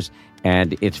stairs,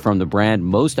 and it's from the brand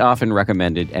most often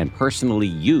recommended and personally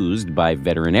used by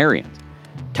veterinarians.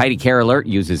 Tidy Care Alert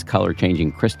uses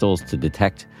color-changing crystals to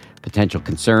detect potential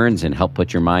concerns and help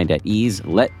put your mind at ease.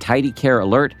 Let Tidy Care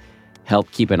Alert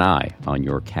help keep an eye on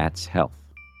your cat's health.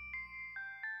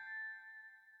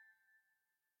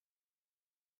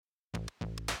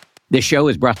 This show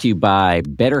is brought to you by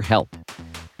BetterHelp.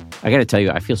 I got to tell you,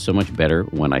 I feel so much better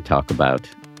when I talk about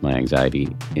my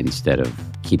anxiety instead of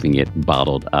keeping it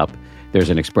bottled up. There's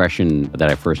an expression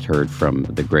that I first heard from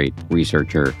the great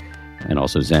researcher and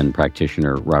also Zen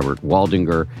practitioner Robert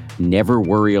Waldinger: never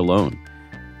worry alone.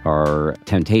 Our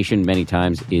temptation many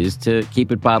times is to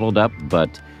keep it bottled up,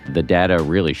 but the data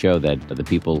really show that the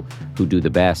people who do the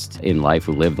best in life,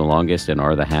 who live the longest and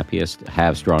are the happiest,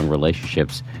 have strong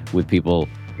relationships with people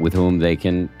with whom they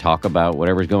can talk about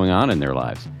whatever's going on in their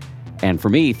lives. And for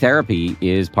me, therapy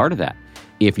is part of that.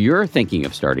 If you're thinking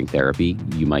of starting therapy,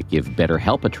 you might give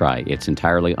BetterHelp a try. It's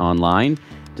entirely online,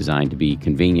 designed to be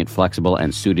convenient, flexible,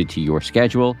 and suited to your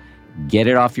schedule. Get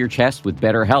it off your chest with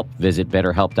BetterHelp. Visit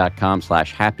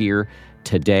BetterHelp.com/happier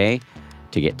today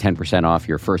to get 10% off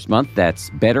your first month. That's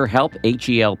BetterHelp,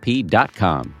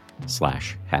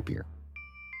 HELP.com/happier.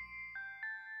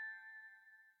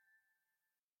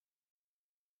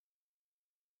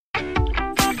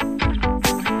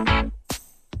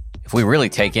 If we really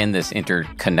take in this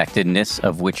interconnectedness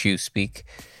of which you speak,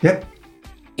 Yep.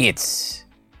 It's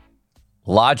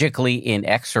logically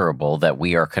inexorable that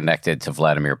we are connected to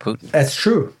Vladimir Putin. That's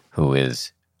true. Who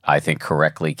is, I think,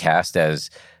 correctly cast as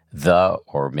the,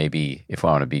 or maybe if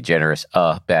I want to be generous,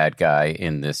 a bad guy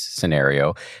in this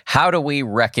scenario. How do we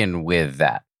reckon with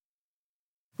that?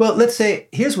 Well, let's say,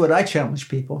 here's what I challenge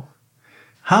people.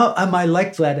 How am I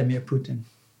like Vladimir Putin?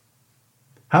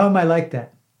 How am I like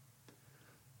that?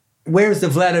 Where's the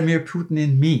Vladimir Putin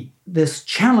in me? This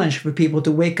challenge for people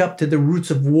to wake up to the roots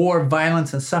of war,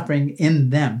 violence, and suffering in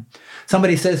them.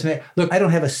 Somebody says to me, look, I don't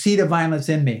have a seed of violence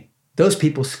in me. Those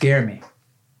people scare me.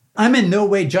 I'm in no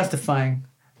way justifying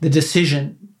the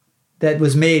decision that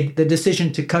was made, the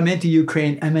decision to come into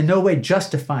Ukraine. I'm in no way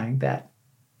justifying that.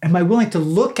 Am I willing to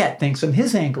look at things from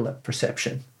his angle of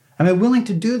perception? Am I willing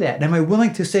to do that? Am I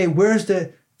willing to say, where's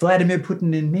the Vladimir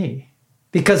Putin in me?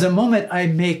 Because the moment I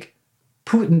make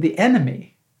Putin the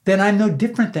enemy, then I'm no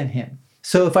different than him.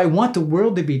 So if I want the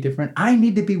world to be different, I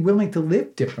need to be willing to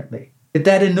live differently.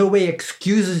 That in no way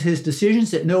excuses his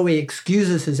decisions, it no way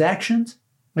excuses his actions,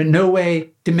 in no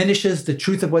way diminishes the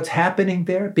truth of what's happening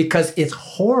there, because it's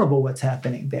horrible what's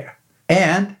happening there.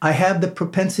 And I have the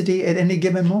propensity at any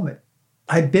given moment.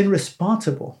 I've been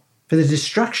responsible for the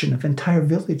destruction of entire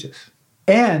villages.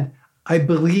 And I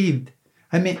believed,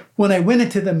 when I went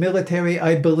into the military,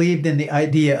 I believed in the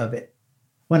idea of it.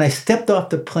 When I stepped off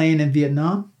the plane in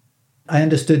Vietnam, I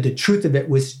understood the truth of it,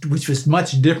 which was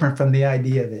much different from the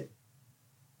idea of it.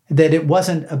 That it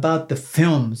wasn't about the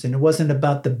films and it wasn't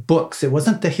about the books. It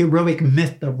wasn't the heroic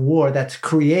myth of war that's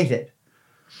created.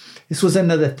 This was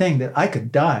another thing, that I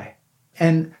could die.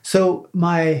 And so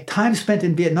my time spent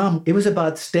in Vietnam, it was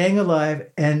about staying alive,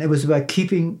 and it was about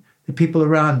keeping the people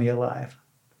around me alive.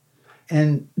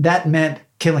 And that meant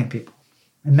killing people.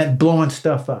 It meant blowing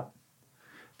stuff up.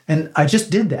 And I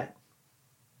just did that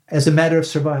as a matter of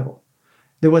survival.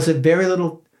 There was a very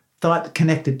little thought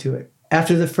connected to it.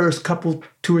 After the first couple,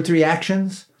 2 or 3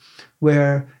 actions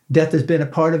where death has been a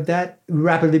part of that, we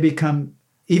rapidly become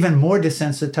even more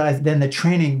desensitized than the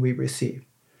training we receive.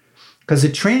 Because the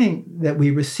training that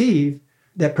we receive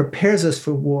that prepares us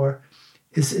for war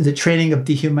is the training of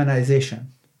dehumanization.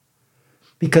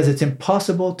 Because it's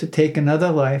impossible to take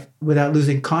another life without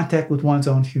losing contact with one's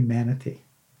own humanity.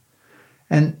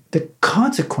 And the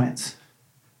consequence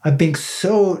of being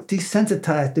so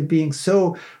desensitized, to being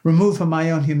so removed from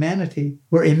my own humanity,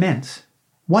 were immense.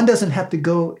 One doesn't have to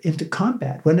go into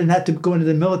combat. One doesn't have to go into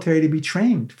the military to be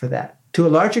trained for that. To a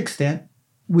large extent,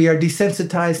 we are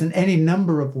desensitized in any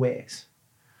number of ways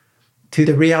to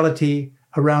the reality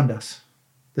around us,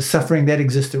 the suffering that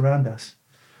exists around us.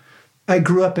 I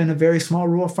grew up in a very small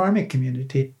rural farming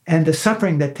community, and the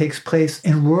suffering that takes place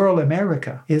in rural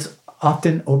America is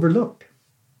often overlooked.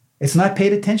 It's not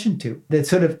paid attention to. The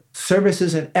sort of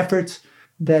services and efforts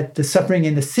that the suffering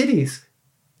in the cities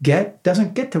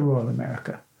doesn't get to rural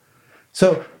America.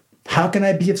 So how can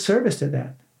I be of service to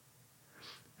that?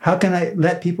 How can I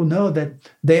let people know that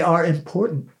they are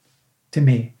important to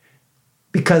me?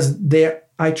 Because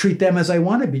I treat them as I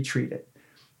want to be treated.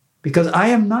 Because I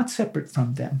am not separate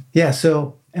from them. Yeah,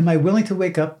 so am I willing to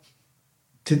wake up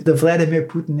to the Vladimir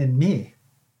Putin in me?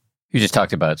 You just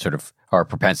talked about sort of our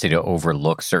propensity to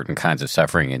overlook certain kinds of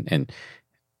suffering, and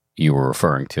you were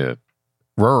referring to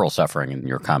rural suffering in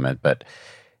your comment, but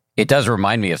it does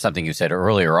remind me of something you said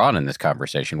earlier on in this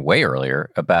conversation, way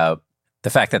earlier, about the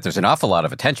fact that there's an awful lot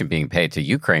of attention being paid to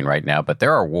Ukraine right now, but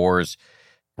there are wars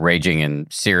raging in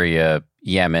Syria,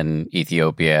 Yemen,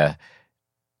 Ethiopia,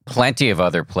 plenty of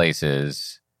other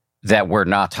places that we're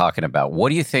not talking about. What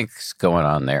do you think's going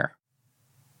on there?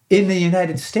 In the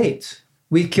United States,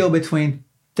 we kill between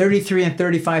 33 and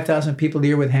 35,000 people a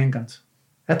year with handguns.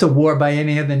 That's a war by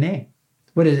any other name.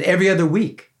 What is it? Every other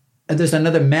week, there's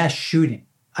another mass shooting.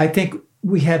 I think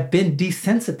we have been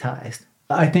desensitized.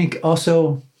 I think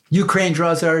also Ukraine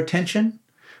draws our attention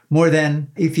more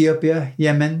than Ethiopia,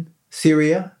 Yemen,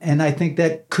 Syria. And I think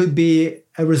that could be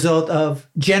a result of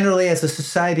generally as a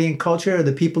society and culture,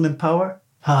 the people in power.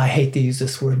 Oh, I hate to use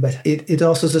this word, but it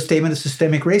also is a statement of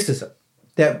systemic racism.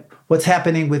 That what's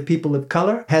happening with people of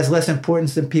color has less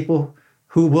importance than people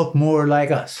who look more like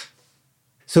us.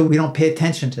 So we don't pay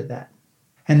attention to that.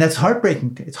 And that's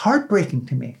heartbreaking. It's heartbreaking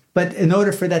to me. But in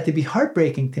order for that to be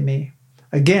heartbreaking to me,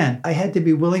 again, I had to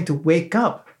be willing to wake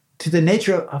up to the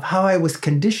nature of how I was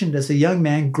conditioned as a young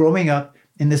man growing up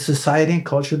in the society and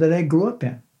culture that I grew up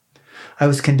in. I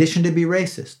was conditioned to be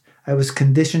racist. I was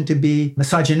conditioned to be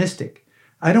misogynistic.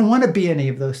 I don't want to be any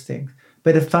of those things.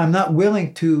 But if I'm not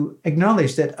willing to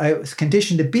acknowledge that I was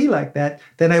conditioned to be like that,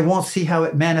 then I won't see how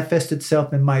it manifests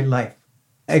itself in my life.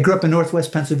 I grew up in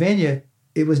Northwest Pennsylvania.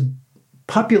 It was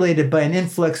populated by an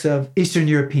influx of Eastern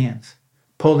Europeans,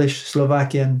 Polish,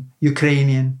 Slovakian,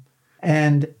 Ukrainian.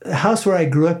 And the house where I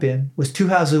grew up in was 2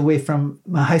 houses away from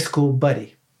my high school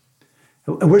buddy.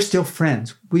 We're still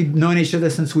friends. We've known each other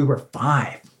since we were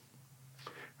 5,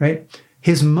 right?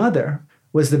 His mother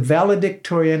was the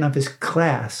valedictorian of his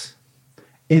class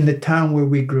in the town where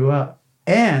we grew up.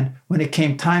 And when it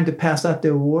came time to pass out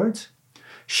the awards,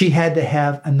 she had to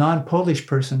have a non-Polish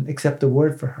person accept the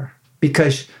award for her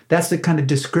because that's the kind of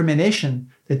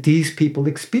discrimination that these people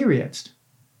experienced.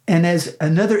 And as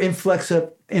another influx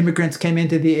of immigrants came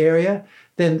into the area,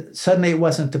 then suddenly it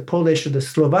wasn't the Polish or the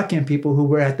Slovakian people who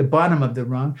were at the bottom of the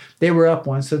rung. They were up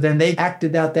one. So then they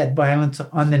acted out that violence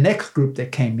on the next group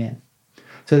that came in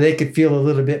so they could feel a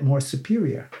little bit more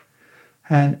superior.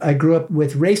 And I grew up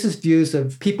with racist views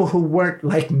of people who weren't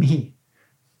like me.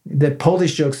 The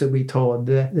Polish jokes that we told,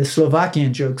 the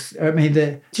Slovakian jokes, I mean,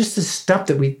 just the stuff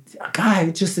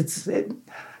that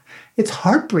it's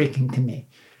heartbreaking to me.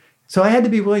 So I had to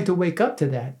be willing to wake up to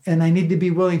that. And I need to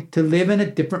be willing to live in a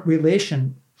different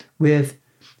relation with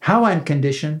how I'm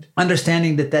conditioned,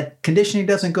 understanding that conditioning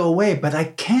doesn't go away, but I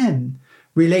can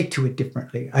relate to it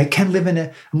differently. I can live in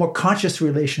a more conscious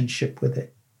relationship with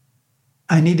it.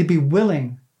 I need to be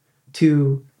willing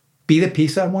to be the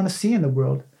peace I want to see in the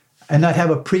world and not have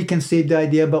a preconceived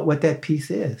idea about what that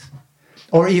peace is.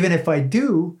 Or even if I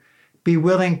do, be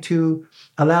willing to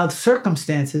allow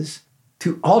circumstances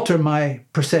to alter my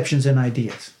perceptions and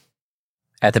ideas.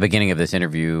 At the beginning of this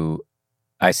interview,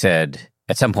 I said,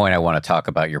 at some point I want to talk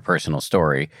about your personal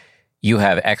story. You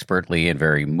have expertly and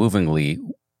very movingly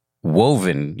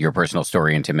woven your personal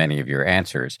story into many of your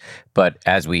answers. But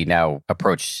as we now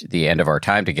approach the end of our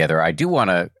time together, I do want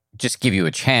to just give you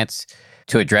a chance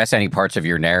to address any parts of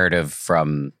your narrative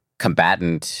from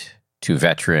combatant to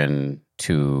veteran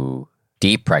to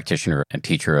deep practitioner and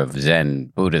teacher of Zen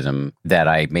Buddhism that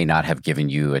I may not have given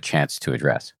you a chance to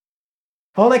address.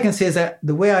 All I can say is that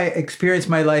the way I experience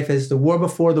my life is the war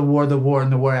before the war, and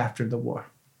the war after the war.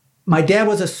 My dad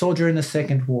was a soldier in the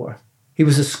Second War. He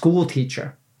was a school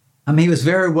teacher. He was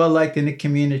very well liked in the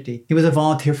community. He was a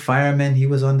volunteer fireman. He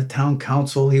was on the town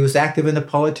council. He was active in the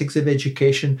politics of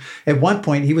education. At one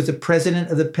point, he was the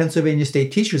president of the Pennsylvania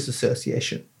State Teachers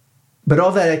Association. But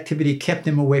all that activity kept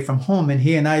him away from home, and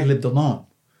he and I lived alone.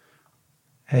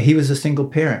 He was a single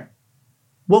parent.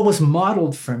 What was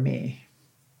modeled for me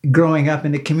growing up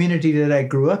in the community that I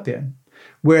grew up in,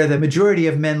 where the majority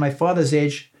of men my father's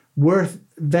age were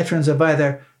veterans of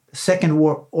either the Second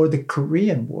War or the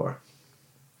Korean War,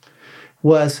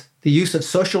 was the use of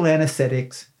social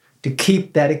anesthetics to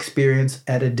keep that experience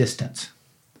at a distance.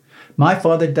 My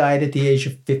father died at the age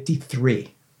of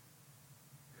 53.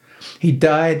 He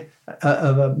died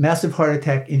of a massive heart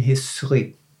attack in his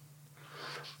sleep.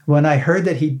 When I heard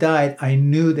that he died, I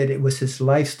knew that it was his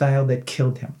lifestyle that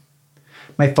killed him.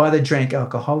 My father drank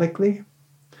alcoholically,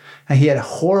 and he had a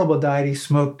horrible diet. He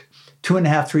smoked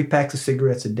 2.5, 3 packs of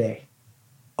cigarettes a day.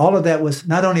 All of that was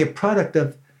not only a product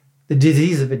of the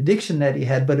disease of addiction that he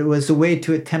had, but it was a way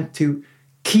to attempt to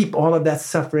keep all of that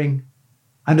suffering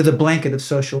under the blanket of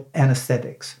social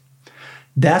anesthetics.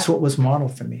 That's what was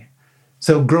modeled for me.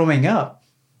 So growing up,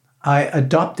 I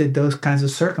adopted those kinds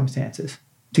of circumstances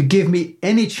to give me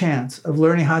any chance of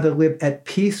learning how to live at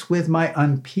peace with my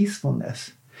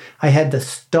unpeacefulness. I had to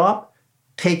stop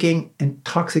taking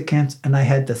intoxicants, and I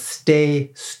had to stay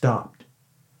stopped.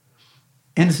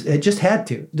 And I just had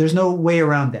to. There's no way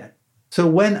around that. So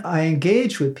when I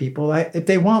engage with people, if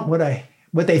they want what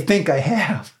they think I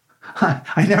have,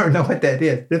 I never know what that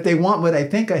is. But if they want what I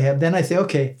think I have, then I say,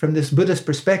 okay, from this Buddhist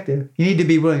perspective, you need to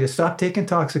be willing to stop taking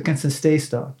intoxicants and stay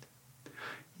stopped.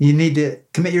 You need to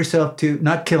commit yourself to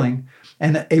not killing.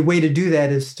 And a way to do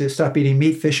that is to stop eating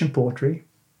meat, fish, and poultry,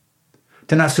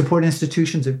 to not support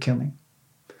institutions of killing.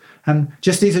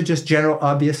 These are just general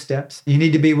obvious steps. You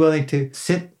need to be willing to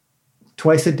sit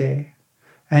twice a day,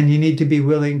 and you need to be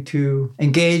willing to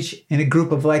engage in a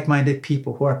group of like-minded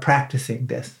people who are practicing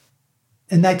this.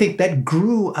 And I think that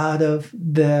grew out of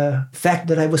the fact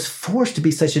that I was forced to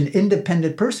be such an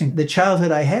independent person. The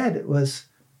childhood I had was,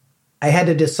 I had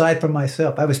to decide for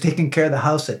myself. I was taking care of the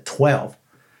house at 12.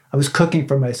 I was cooking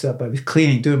for myself. I was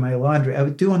cleaning, doing my laundry. I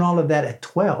was doing all of that at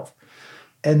 12.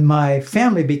 And my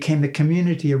family became the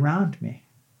community around me.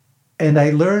 And I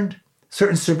learned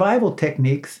certain survival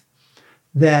techniques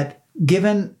that,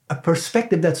 given a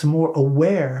perspective that's more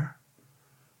aware,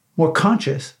 more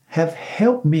conscious, have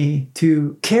helped me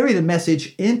to carry the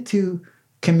message into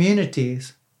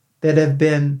communities that have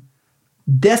been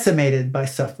decimated by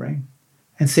suffering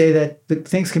and say that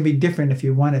things can be different if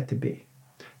you want it to be.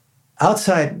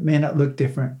 Outside may not look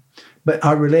different, but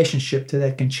our relationship to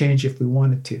that can change if we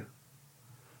wanted to.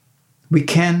 We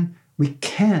can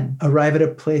arrive at a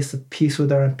place of peace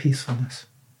with our unpeacefulness.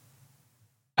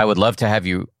 I would love to have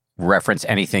you reference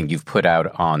anything you've put out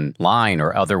online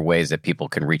or other ways that people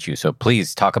can reach you. So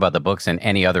please talk about the books and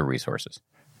any other resources.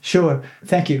 Sure.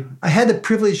 Thank you. I had the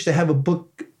privilege to have a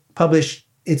book published.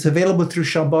 It's available through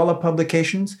Shambhala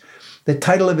Publications. The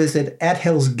title of it is At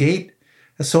Hell's Gate,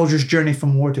 A Soldier's Journey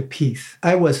from War to Peace.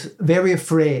 I was very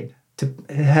afraid to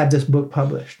have this book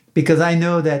published because I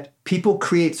know that people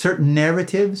create certain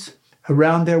narratives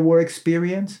around their war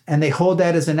experience, and they hold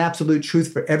that as an absolute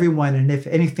truth for everyone. And if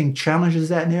anything challenges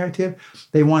that narrative,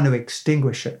 they want to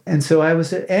extinguish it. And so I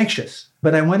was anxious,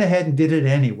 but I went ahead and did it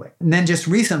anyway. And then just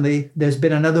recently, there's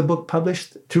been another book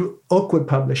published through Oakwood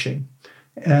Publishing.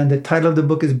 And the title of the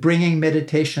book is Bringing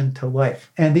Meditation to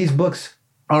Life. And these books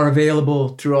are available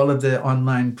through all of the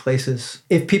online places.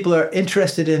 If people are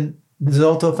interested in the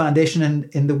Zolto Foundation and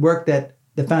in the work that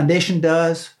the foundation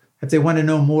does, if they want to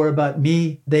know more about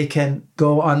me, they can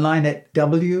go online at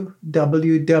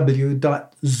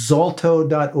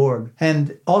www.zolto.org.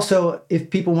 And also, if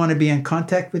people want to be in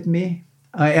contact with me,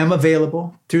 I am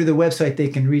available. Through the website, they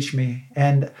can reach me.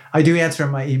 And I do answer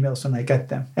my emails when I get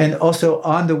them. And also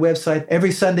on the website,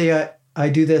 every Sunday, I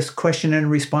do this question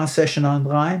and response session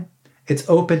online. It's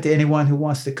open to anyone who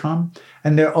wants to come.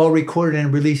 And they're all recorded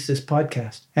and released as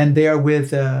podcasts. And they are with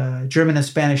German and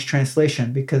Spanish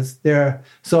translation because there are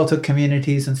Zolto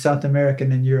communities in South America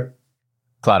and in Europe.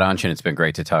 Claude AnShin, it's been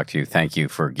great to talk to you. Thank you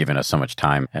for giving us so much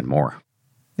time and more.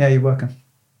 Yeah, you're welcome.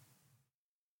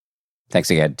 Thanks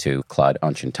again to Claude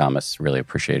AnShin Thomas. Really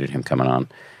appreciated him coming on.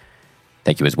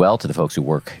 Thank you as well to the folks who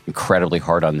work incredibly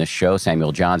hard on this show.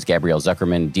 Samuel Johns, Gabrielle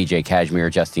Zuckerman, DJ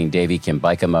Kashmir, Justine Davey, Kim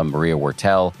Bikema, Maria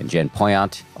Wortel, and Jen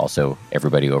Poyant. Also,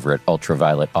 everybody over at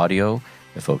Ultraviolet Audio,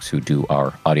 the folks who do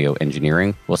our audio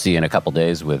engineering. We'll see you in a couple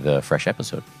days with a fresh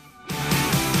episode.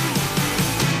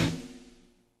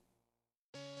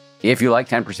 If you like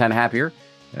 10% Happier,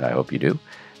 and I hope you do,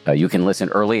 you can listen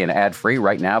early and ad-free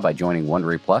right now by joining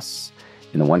Wondery Plus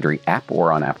in the Wondery app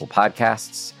or on Apple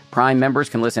Podcasts. Prime members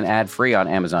can listen ad-free on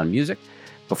Amazon Music.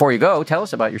 Before you go, tell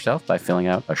us about yourself by filling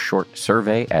out a short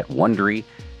survey at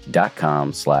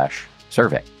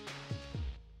Wondery.com/survey.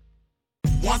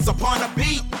 Once upon a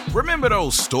beat. Remember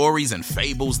those stories and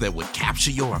fables that would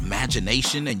capture your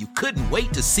imagination and you couldn't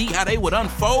wait to see how they would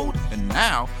unfold? And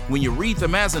now, when you read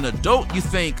them as an adult, you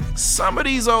think, some of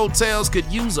these old tales could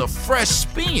use a fresh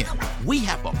spin. We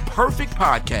have a perfect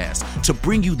podcast to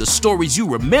bring you the stories you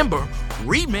remember,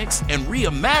 remix, and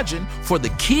reimagine for the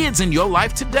kids in your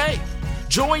life today.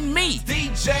 Join me,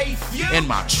 DJ Few, and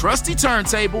my trusty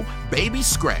turntable, Baby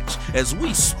Scratch, as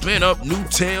we spin up new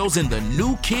tales in the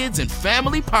New Kids and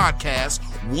Family podcast,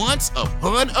 Once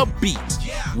Upon a Beat.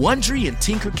 Wondery and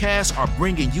Tinkercast are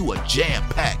bringing you a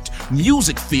jam-packed,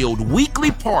 music-filled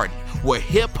weekly party where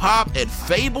hip-hop and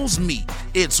fables meet.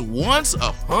 It's Once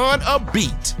Upon a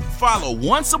Beat. Follow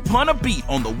Once Upon a Beat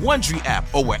on the Wondery app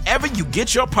or wherever you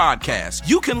get your podcasts.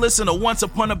 You can listen to Once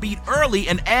Upon a Beat early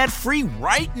and ad-free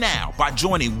right now by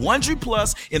joining Wondery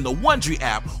Plus in the Wondery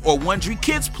app or Wondery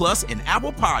Kids Plus in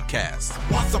Apple Podcasts.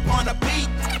 Once Upon a Beat.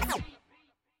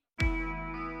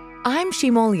 I'm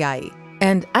Shimol Yai,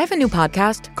 and I have a new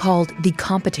podcast called The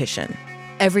Competition.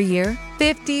 Every year,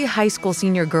 50 high school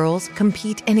senior girls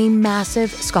compete in a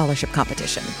massive scholarship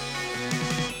competition.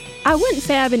 I wouldn't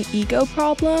say I have an ego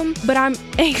problem, but I'm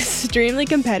extremely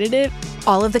competitive.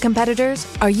 All of the competitors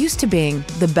are used to being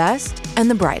the best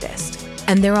and the brightest,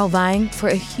 and they're all vying for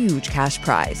a huge cash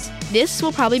prize. This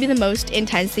will probably be the most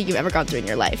intense thing you've ever gone through in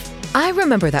your life. I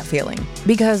remember that feeling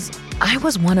because I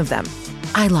was one of them.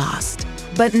 I lost.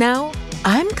 But now,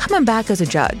 I'm coming back as a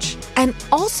judge and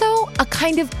also a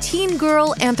kind of teen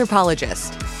girl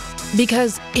anthropologist.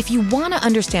 Because if you want to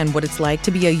understand what it's like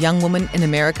to be a young woman in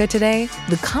America today,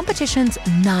 the competition's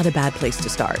not a bad place to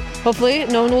start. Hopefully,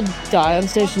 no one will die on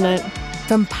stage tonight.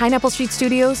 From Pineapple Street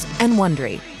Studios and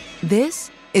Wondery, this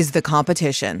is The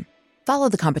Competition. Follow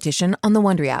The Competition on the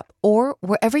Wondery app or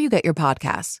wherever you get your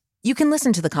podcasts. You can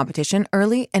listen to The Competition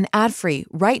early and ad-free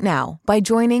right now by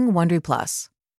joining Wondery Plus.